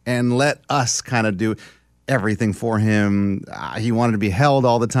chilled and let us kind of do everything for him. He wanted to be held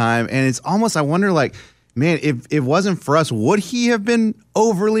all the time. And it's almost, I wonder, like, man, if it wasn't for us, would he have been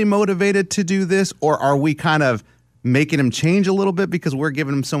overly motivated to do this? Or are we kind of making him change a little bit because we're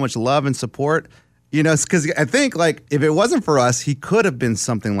giving him so much love and support? Because I think, like, if it wasn't for us, he could have been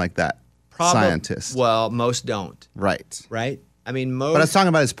something like that. Scientist. Well, most don't. Right. I mean, most. But I was talking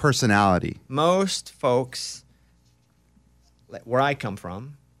about his personality. Most folks, where I come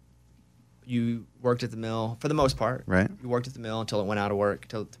from, you worked at the mill for the most part. Right. You worked at the mill until it went out of work,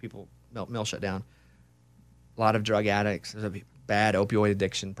 until the mill shut down. A lot of drug addicts. There's a bad opioid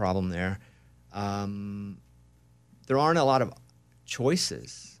addiction problem there. There aren't a lot of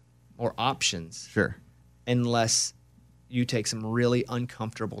choices or options. Sure. Unless you take some really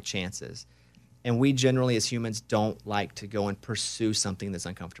uncomfortable chances. And we generally, as humans, don't like to go and pursue something that's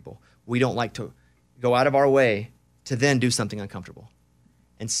uncomfortable. We don't like to go out of our way to then do something uncomfortable.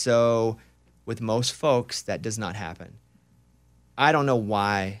 And so with most folks, that does not happen. I don't know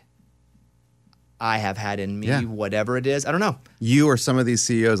why I have had in me whatever it is. I don't know. You or some of these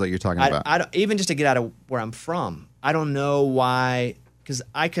CEOs like you're talking about. I don't, even just to get out of where I'm from, I don't know why. Because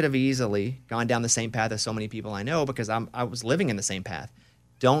I could have easily gone down the same path as so many people I know because I was living in the same path.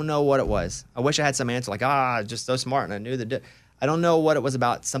 Don't know what it was. I wish I had some answer like, just so smart and I knew that. I don't know what it was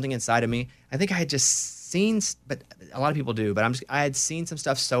about, something inside of me. I think I had just seen, but a lot of people do, but I had seen some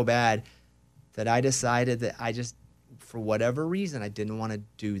stuff so bad that I decided that I just, for whatever reason, I didn't want to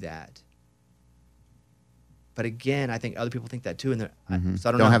do that. But again, I think other people think that too. And so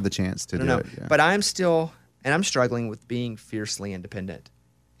I don't know. Have the chance to do it. Yeah. But I'm still... And I'm struggling with being fiercely independent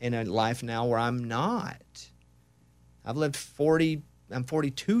in a life now where I'm not. I've lived I'm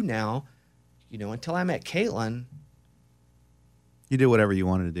 42 now, until I met Caitlin. You did whatever you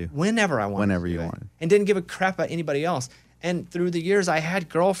wanted to do. Whenever I wanted Whenever to you do it. wanted. And didn't give a crap about anybody else. And through the years, I had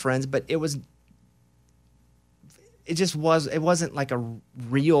girlfriends, but it wasn't like a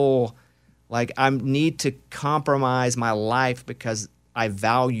real, like I need to compromise my life because I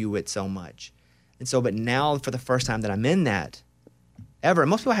value it so much. And so, but now for the first time that I'm in that ever,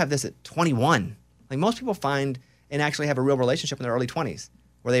 most people have this at 21. Like most people find and actually have a real relationship in their early 20s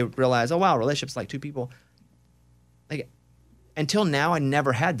where they realize, oh wow, relationships like two people. Like until now, I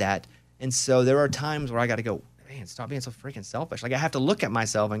never had that. And so there are times where I got to go, man, stop being so freaking selfish. Like I have to look at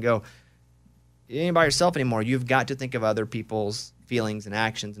myself and go, you ain't by yourself anymore. You've got to think of other people's feelings and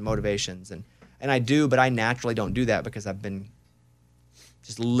actions and motivations. And I do, but I naturally don't do that because I've been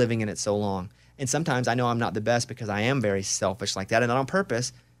just living in it so long. And sometimes I know I'm not the best because I am very selfish like that and not on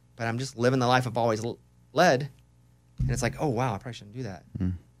purpose, but I'm just living the life I've always led. And it's like, oh, wow, I probably shouldn't do that.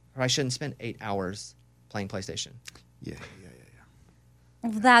 Or I shouldn't spend 8 hours playing PlayStation. Yeah.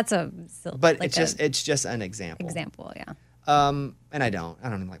 Well, that's a But like it's just an example. example, yeah. And I don't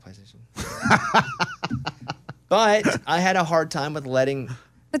even like PlayStation. But I had a hard time with letting.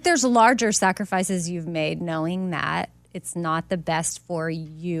 But there's larger sacrifices you've made knowing that it's not the best for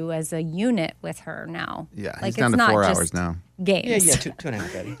you as a unit with her now. Yeah, like he's down it's to not 4 just hours now. Games. Yeah,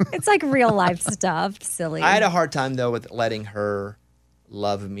 2.5, Eddie. It's like real life stuff. Silly. I had a hard time though with letting her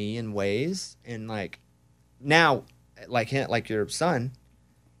love me in ways, and like now, like your son,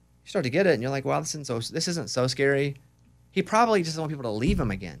 you start to get it, and you're like, wow, this isn't so scary. He probably just doesn't want people to leave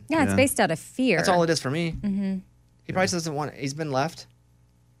him again. Yeah, it's based out of fear. That's all it is for me. Mm-hmm. He probably just doesn't want it. He's been left.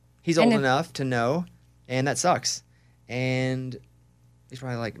 He's old enough to know, and that sucks. And he's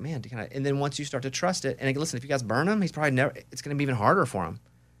probably like, man, and then once you start to trust it, and listen, if you guys burn him, he's probably never. It's going to be even harder for him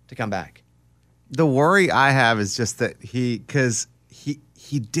to come back. The worry I have is just that because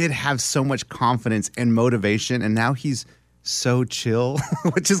he did have so much confidence and motivation, and now he's so chill,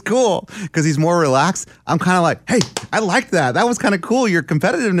 which is cool because he's more relaxed. I'm kind of like, hey, I liked that. That was kind of cool. Your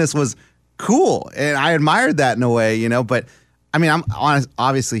competitiveness was cool, and I admired that in a way, you know. But I mean, I'm honest.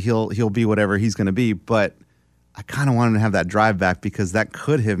 Obviously, he'll be whatever he's going to be, but I kind of want him to have that drive back because that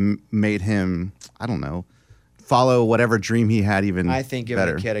could have made him, I don't know, follow whatever dream he had even better. I think giving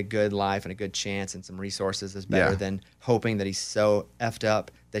a kid a good life and a good chance and some resources is better than hoping that he's so effed up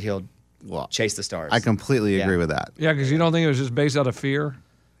that he'll chase the stars. I completely agree with that. Yeah, because you don't think it was just based out of fear?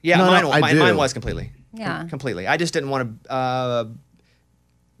 Yeah, No, mine was completely. Yeah. Completely. I just didn't want to.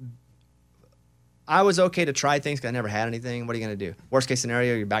 I was okay to try things because I never had anything. What are you going to do? Worst case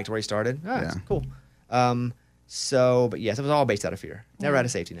scenario, you're back to where you started. It's cool. But yes, it was all based out of fear. Never had a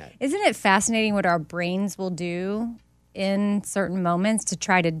safety net. Isn't it fascinating what our brains will do in certain moments to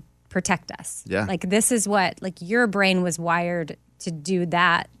try to protect us? Yeah. Like this is what, like your brain was wired to do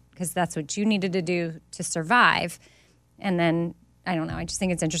that because that's what you needed to do to survive. And then, I don't know, I just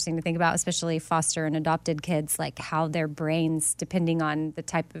think it's interesting to think about, especially foster and adopted kids, like how their brains, depending on the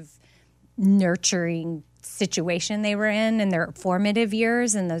type of nurturing situation they were in their formative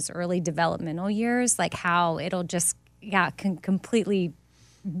years and those early developmental years, like how it'll just can completely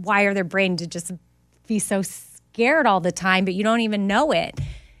wire their brain to just be so scared all the time, but you don't even know it,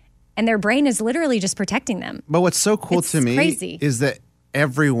 and their brain is literally just protecting them. But what's so cool It's to me crazy. is that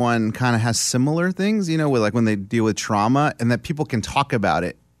everyone kind of has similar things, you know, with like when they deal with trauma, and that people can talk about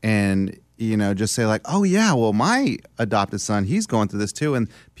it and, you know, just say like, oh yeah, well my adopted son, he's going through this too. And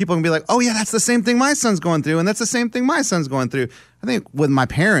people can be like, oh yeah, that's the same thing my son's going through. And that's the same thing my son's going through. I think with my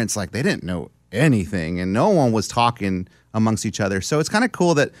parents, like they didn't know anything and no one was talking amongst each other. So it's kind of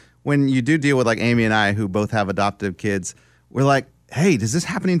cool that when you do deal with like Amy and I, who both have adoptive kids, we're like, hey, does this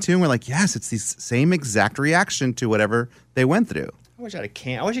happening to you? And we're like, yes, it's the same exact reaction to whatever they went through. I wish I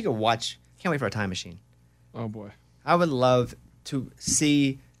wish you could watch. Can't wait for a time machine. Oh boy. I would love to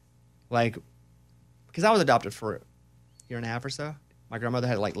see, like, because I was adopted for a year and a half or so. My grandmother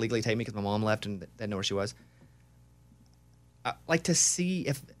had to like legally take me because my mom left and they didn't know where she was. I like to see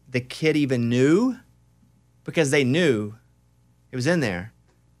if the kid even knew, because they knew it was in there,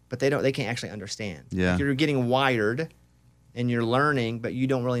 but they can't actually understand. Yeah. You're getting wired and you're learning, but you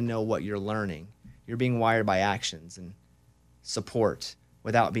don't really know what you're learning. You're being wired by actions and support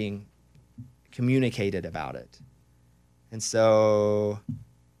without being communicated about it. And so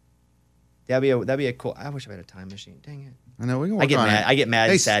that'd be a cool. I wish I had a time machine. Dang it. I know we can work on it. I get mad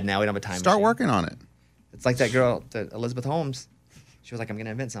Hey, and sad now. We don't have a time Start machine. working on it. It's like that girl, Elizabeth Holmes. She was like, I'm going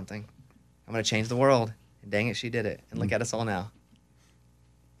to invent something. I'm going to change the world. And dang it, she did it. And look at us all now.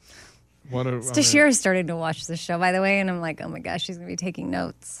 Stashira started to watch the show, by the way, and I'm like, oh my gosh, she's going to be taking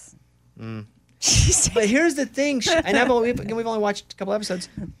notes. But here's the thing. We've only watched a couple episodes,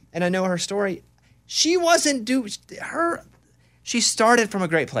 and I know her story. She wasn't she started from a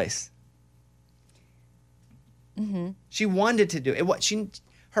great place. Mm-hmm. She wanted to do it.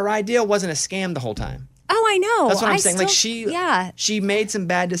 Her idea wasn't a scam the whole time. Oh, I know. That's what I'm saying. She made some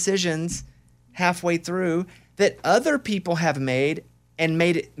bad decisions halfway through that other people have made and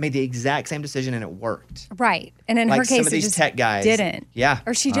made the exact same decision, and it worked. Right. And in like her case, some of these it just tech guys didn't. Yeah.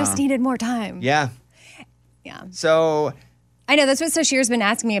 Or she just needed more time. Yeah. Yeah. So I know that's what Sashir's been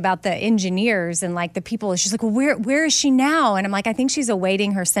asking me about, the engineers and like the people. She's like, well, where is she now? And I'm like, I think she's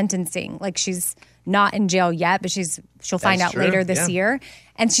awaiting her sentencing. Like she's not in jail yet, but she'll find out later this year.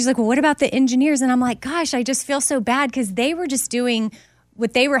 And she's like, well, what about the engineers? And I'm like, gosh, I just feel so bad because they were just doing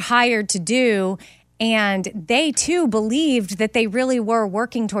what they were hired to do. And they too believed that they really were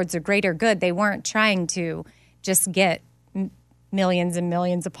working towards a greater good. They weren't trying to just get millions and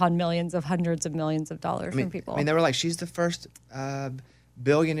millions upon millions of hundreds of millions of dollars from people. I mean, they were like, she's the first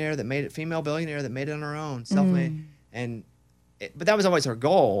billionaire that made it, female billionaire that made it on her own, self-made. But that was always her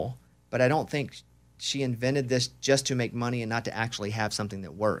goal. But I don't think she invented this just to make money and not to actually have something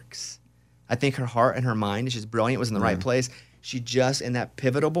that works. I think her heart and her mind, she's brilliant, was in the right place. She just, in that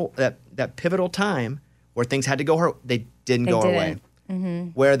pivotal time where things had to go her, they didn't go her way.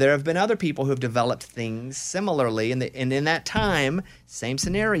 Where there have been other people who have developed things similarly, and in that time, same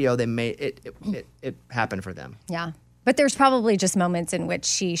scenario, they made it happen for them. Yeah. But there's probably just moments in which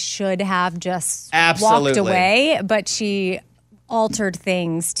she should have just Absolutely. walked away, but she altered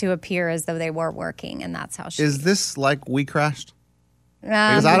things to appear as though they were working, and that's how she... Is this like We Crashed?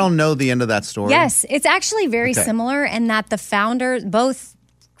 Because I don't know the end of that story. Yes, it's actually very similar in that both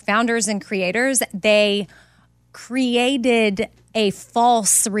founders and creators, they created a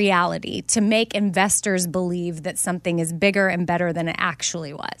false reality to make investors believe that something is bigger and better than it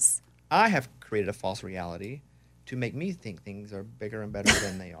actually was. I have created a false reality to make me think things are bigger and better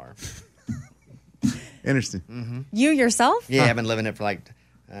than they are. Interesting. You yourself? Yeah, I've been living it for like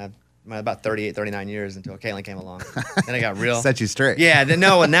about 38, 39 years until Caitlin came along. Then I got real. Set you straight. Yeah,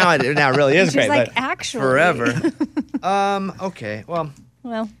 now it really is She's great. like, but actually. forever. Okay, well,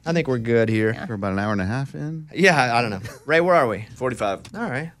 I think we're good here. We're about an hour and a half in. Yeah, I don't know. Ray, where are we? 45. All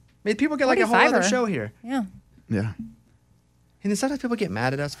right. I mean, people get like a whole 45er. other show here. Yeah. Yeah. And then sometimes people get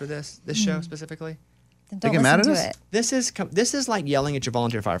mad at us for this show specifically. Then They don't get mad listen at to us? it. This is like yelling at your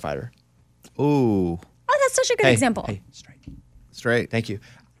volunteer firefighter. Ooh. Oh, that's such a good example. Hey, straight. Straight. Thank you.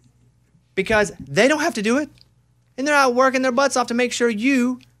 Because they don't have to do it. And they're out working their butts off to make sure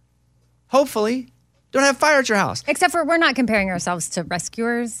you, hopefully, don't have fire at your house. Except for we're not comparing ourselves to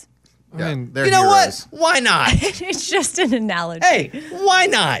rescuers. Yeah, they're You know heroes. what? Why not? It's just an analogy. Hey, why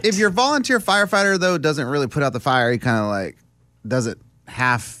not? If your volunteer firefighter, though, doesn't really put out the fire, he kind of like does it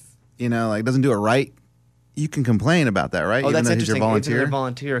half, like doesn't do it right, you can complain about that, right? Oh, Even that's though he's your interesting. Even volunteer. if they're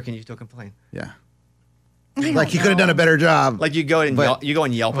volunteer, can you still complain? Yeah. Like he could have done a better job. Like you go and But-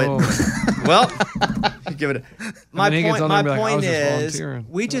 Yelp it. Well, you give it. My he gets point. on My there and be like, I point was just is, volunteering.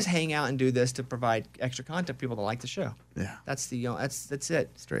 we just hang out and do this to provide extra content for people that like the show. Yeah. That's that's it.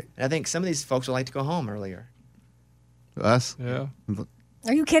 Straight. And I think some of these folks would like to go home earlier, Us? Yeah.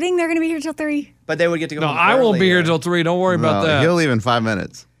 Are you kidding? They're going to be here till 3. but they would get to go No, home I won't be here earlier. till 3. Don't worry about No, that. he'll leave in 5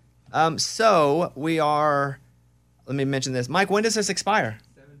 minutes. So we are. Let me mention this, Mike. When does this expire?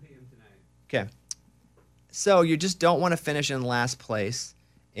 7 p.m. tonight. Okay. So you just don't want to finish in last place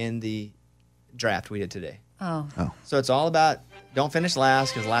in the draft we did today. Oh. So it's all about don't finish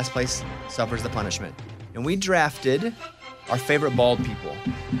last because last place suffers the punishment. And we drafted our favorite bald people.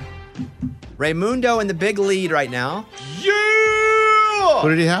 Raymundo in the big lead right now. Who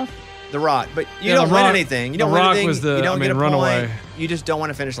did he have? The Rock. But you Yeah, don't The win Rock- anything. You The don't win Rock anything. was the- you don't I get a mean, runaway. point. You just don't want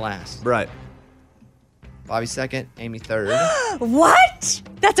to finish last. Right. Bobby second, Amy third. What?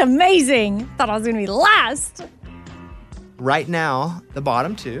 That's amazing. Thought I was going to be last. Right now, the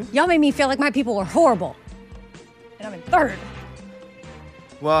bottom two. Y'all made me feel like my people were horrible. And I'm in 3rd.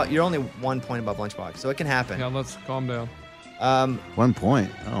 Well, you're only 1 point above Lunchbox, so it can happen. Yeah, let's calm down. 1 point.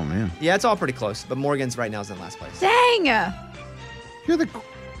 Oh, man. Yeah, it's all pretty close, but Morgan's right now is in last place. Dang. You're the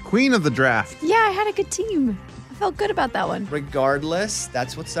queen of the draft. Yeah, I had a good team. I felt good about that one. Regardless,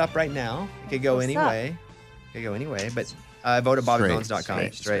 that's what's up right now. It could go What's anyway. Could go anyway, but I voted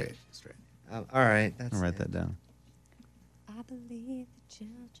BobbyBones.com. Straight. All right. That's I'll write that down. I believe the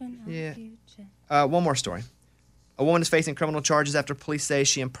children are Yeah. future. One more story. A woman is facing criminal charges after police say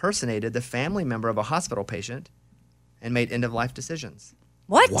she impersonated the family member of a hospital patient and made end-of-life decisions.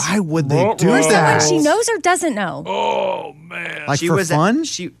 What? Why would they do For someone that? she knows or doesn't know? Oh, man. Like she for was fun?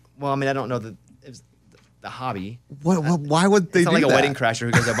 Well, I mean, I don't know it was the hobby. Why would they It's do not like that? a wedding crasher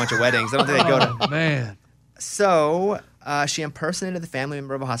who goes to a bunch of weddings. I don't think they go to. Oh, man. So she impersonated the family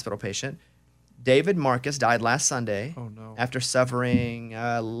member of a hospital patient. David Marcus died last Sunday after suffering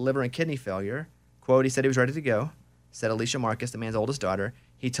liver and kidney failure. Quote, he said he was ready to go, said Alicia Marcus, the man's oldest daughter.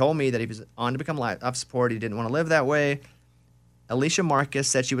 He told me that he was on to become life support. He didn't want to live that way. Alicia Marcus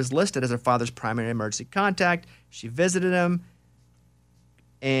said she was listed as her father's primary emergency contact. She visited him,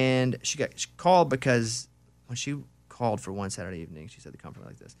 and she called because when she called for one Saturday evening, she said the company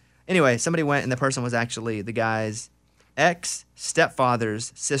like this. Anyway, somebody went, and the person was actually the guy's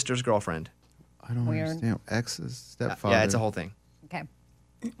ex-stepfather's sister's girlfriend. I don't Weird. understand. Ex's stepfather. Yeah, it's a whole thing. Okay.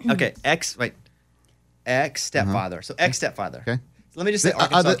 Okay, ex-stepfather. So ex-stepfather. Okay. So let me just say The-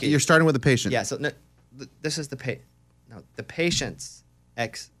 Arkansas Key. you're starting with the patient. Yeah, so this is the patient's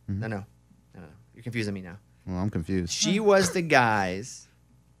ex. No. You're confusing me now. Well, I'm confused. She was the guy's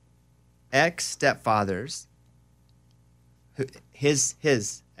ex-stepfather's, his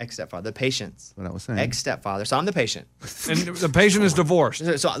Ex-stepfather. The patient's. What I was saying. Ex-stepfather. So I'm the patient. And the patient is divorced.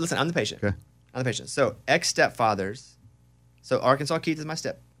 So listen, I'm the patient. Okay. I'm the patient. So ex-stepfathers. So Arkansas Keith is my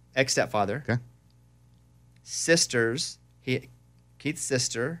ex-stepfather. Okay. Sisters. Keith's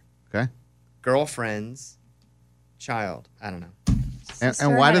sister. Okay. Girlfriend's child. I don't know.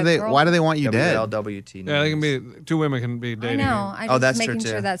 And why do they want you dead? WLWT. Yeah, they can be two women can be I dating. know. here. I just that's making true, too.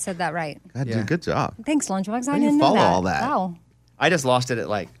 sure that said that right. God, Yeah. dude, good job. Thanks, Lunchbox. How I do you didn't know follow that. all that? Wow. I just lost it at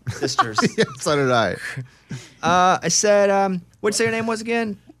like sisters. So did I. I said, what'd you say your name was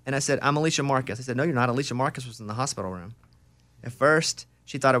again? And I said, I'm Alicia Marcus. I said, no, you're not. Alicia Marcus was in the hospital room. At first,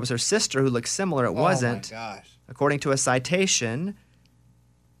 she thought it was her sister who looked similar. It wasn't. Oh, my gosh. According to a citation.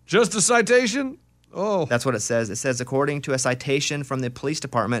 Just a citation? Oh. That's what it says. It says, according to a citation from the police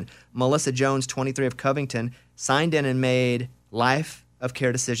department, Melissa Jones, 23 of Covington, signed in and made life of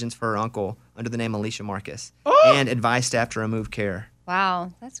care decisions for her uncle under the name Alicia Marcus and advised staff to remove care.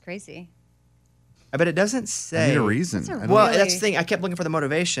 Wow. That's crazy. I bet it doesn't say. I need a reason. That's a Well, really- that's the thing. I kept looking for the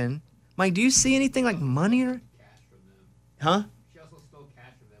motivation. Mike, do you see anything like money or? Huh?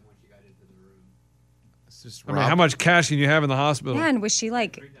 It's just I mean, how much cash can you have in the hospital? Yeah, and was she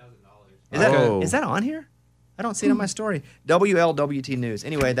like, Is that on here? I don't see it on my story. WLWT News.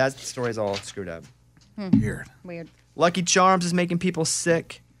 Anyway, that story's all screwed up. Weird. weird? Lucky Charms is making people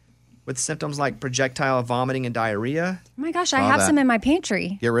sick with symptoms like projectile vomiting and diarrhea. Oh my gosh, I Saw have that. some in my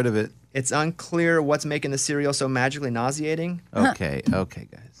pantry. Get rid of it. It's unclear what's making the cereal so magically nauseating. Okay,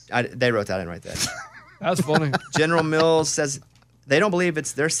 guys. They wrote that. I didn't write that. That's funny. General Mills says they don't believe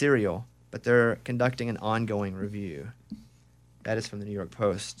it's their cereal, but they're conducting an ongoing review. That is from the New York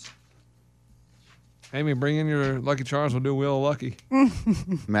Post. Amy, bring in your Lucky Charms. We'll do Wheel of Lucky.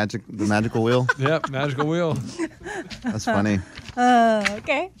 The magical wheel. Yep, magical wheel. That's funny.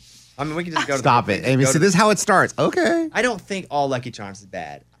 Okay. I mean, we can just go to Stop it, Amy. See, this is how it starts. Okay. I don't think all Lucky Charms is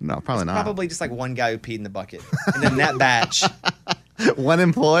bad. No, probably not. Probably just like one guy who peed in the bucket. And then that batch. One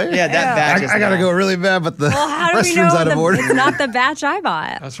employee. Yeah, that batch. I gotta go really bad, but the Well, how do we restroom's know out of order. it's not the batch I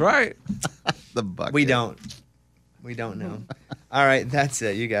bought? That's right. The bucket. We don't know. All right, that's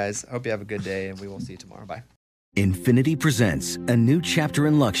it, you guys. Hope you have a good day, and we will see you tomorrow. Bye. Infinity presents a new chapter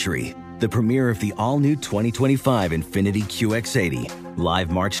in luxury, the premiere of the all-new 2025 Infinity QX80,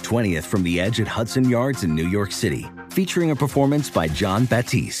 live March 20th from the Edge at Hudson Yards in New York City, featuring a performance by John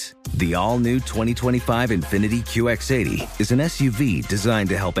Batiste. The all-new 2025 Infinity QX80 is an SUV designed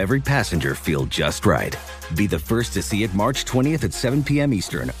to help every passenger feel just right. Be the first to see it March 20th at 7 p.m.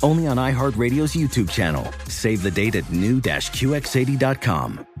 Eastern, only on iHeartRadio's YouTube channel. Save the date at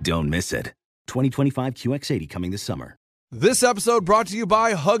new-QX80.com. Don't miss it. 2025 QX80 coming this summer. This episode brought to you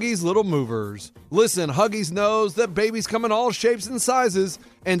by Huggies Little Movers. Listen, Huggies knows that babies come in all shapes and sizes,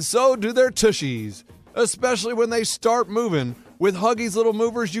 and so do their tushies, especially when they start moving. With Huggies Little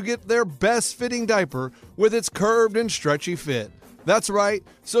Movers, you get their best fitting diaper with its curved and stretchy fit. That's right,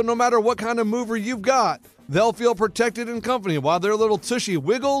 so no matter what kind of mover you've got, they'll feel protected and comfy while their little tushy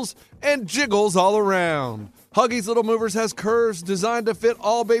wiggles and jiggles all around. Huggies Little Movers has curves designed to fit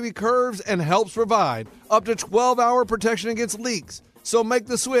all baby curves and helps provide up to 12-hour protection against leaks. So make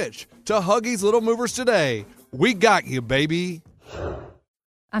the switch to Huggies Little Movers today. We got you, baby.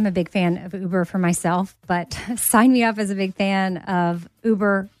 I'm a big fan of Uber for myself, but sign me up as a big fan of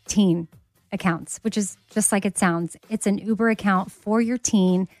Uber Teen accounts, which is just like it sounds. It's an Uber account for your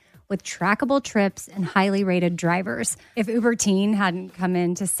teen with trackable trips and highly rated drivers. If Uber Teen hadn't come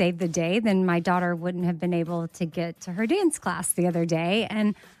in to save the day, then my daughter wouldn't have been able to get to her dance class the other day.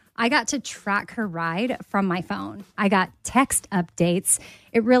 And I got to track her ride from my phone. I got text updates.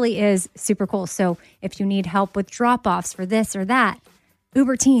 It really is super cool. So if you need help with drop-offs for this or that,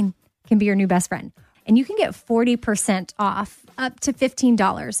 Uber Teen can be your new best friend. And you can get 40% off, up to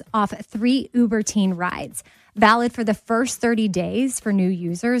 $15 off 3 Uber Teen rides. Valid for the first 30 days for new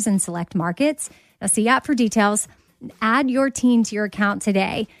users in select markets. Now see app for details. Add your teen to your account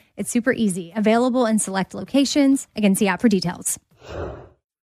today. It's super easy. Available in select locations. Again, see app for details.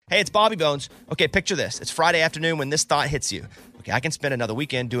 Hey, it's Bobby Bones. Okay, picture this. It's Friday afternoon when this thought hits you. Okay, I can spend another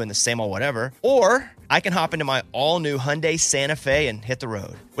weekend doing the same old whatever, or I can hop into my all-new Hyundai Santa Fe and hit the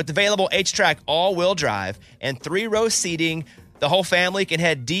road. With available H-Track all-wheel drive and 3-row seating, the whole family can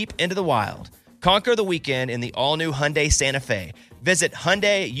head deep into the wild. Conquer the weekend in the all-new Hyundai Santa Fe. Visit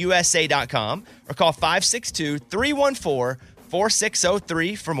HyundaiUSA.com or call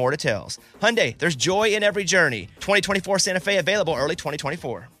 562-314-4603 for more details. Hyundai, there's joy in every journey. 2024 Santa Fe available early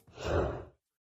 2024.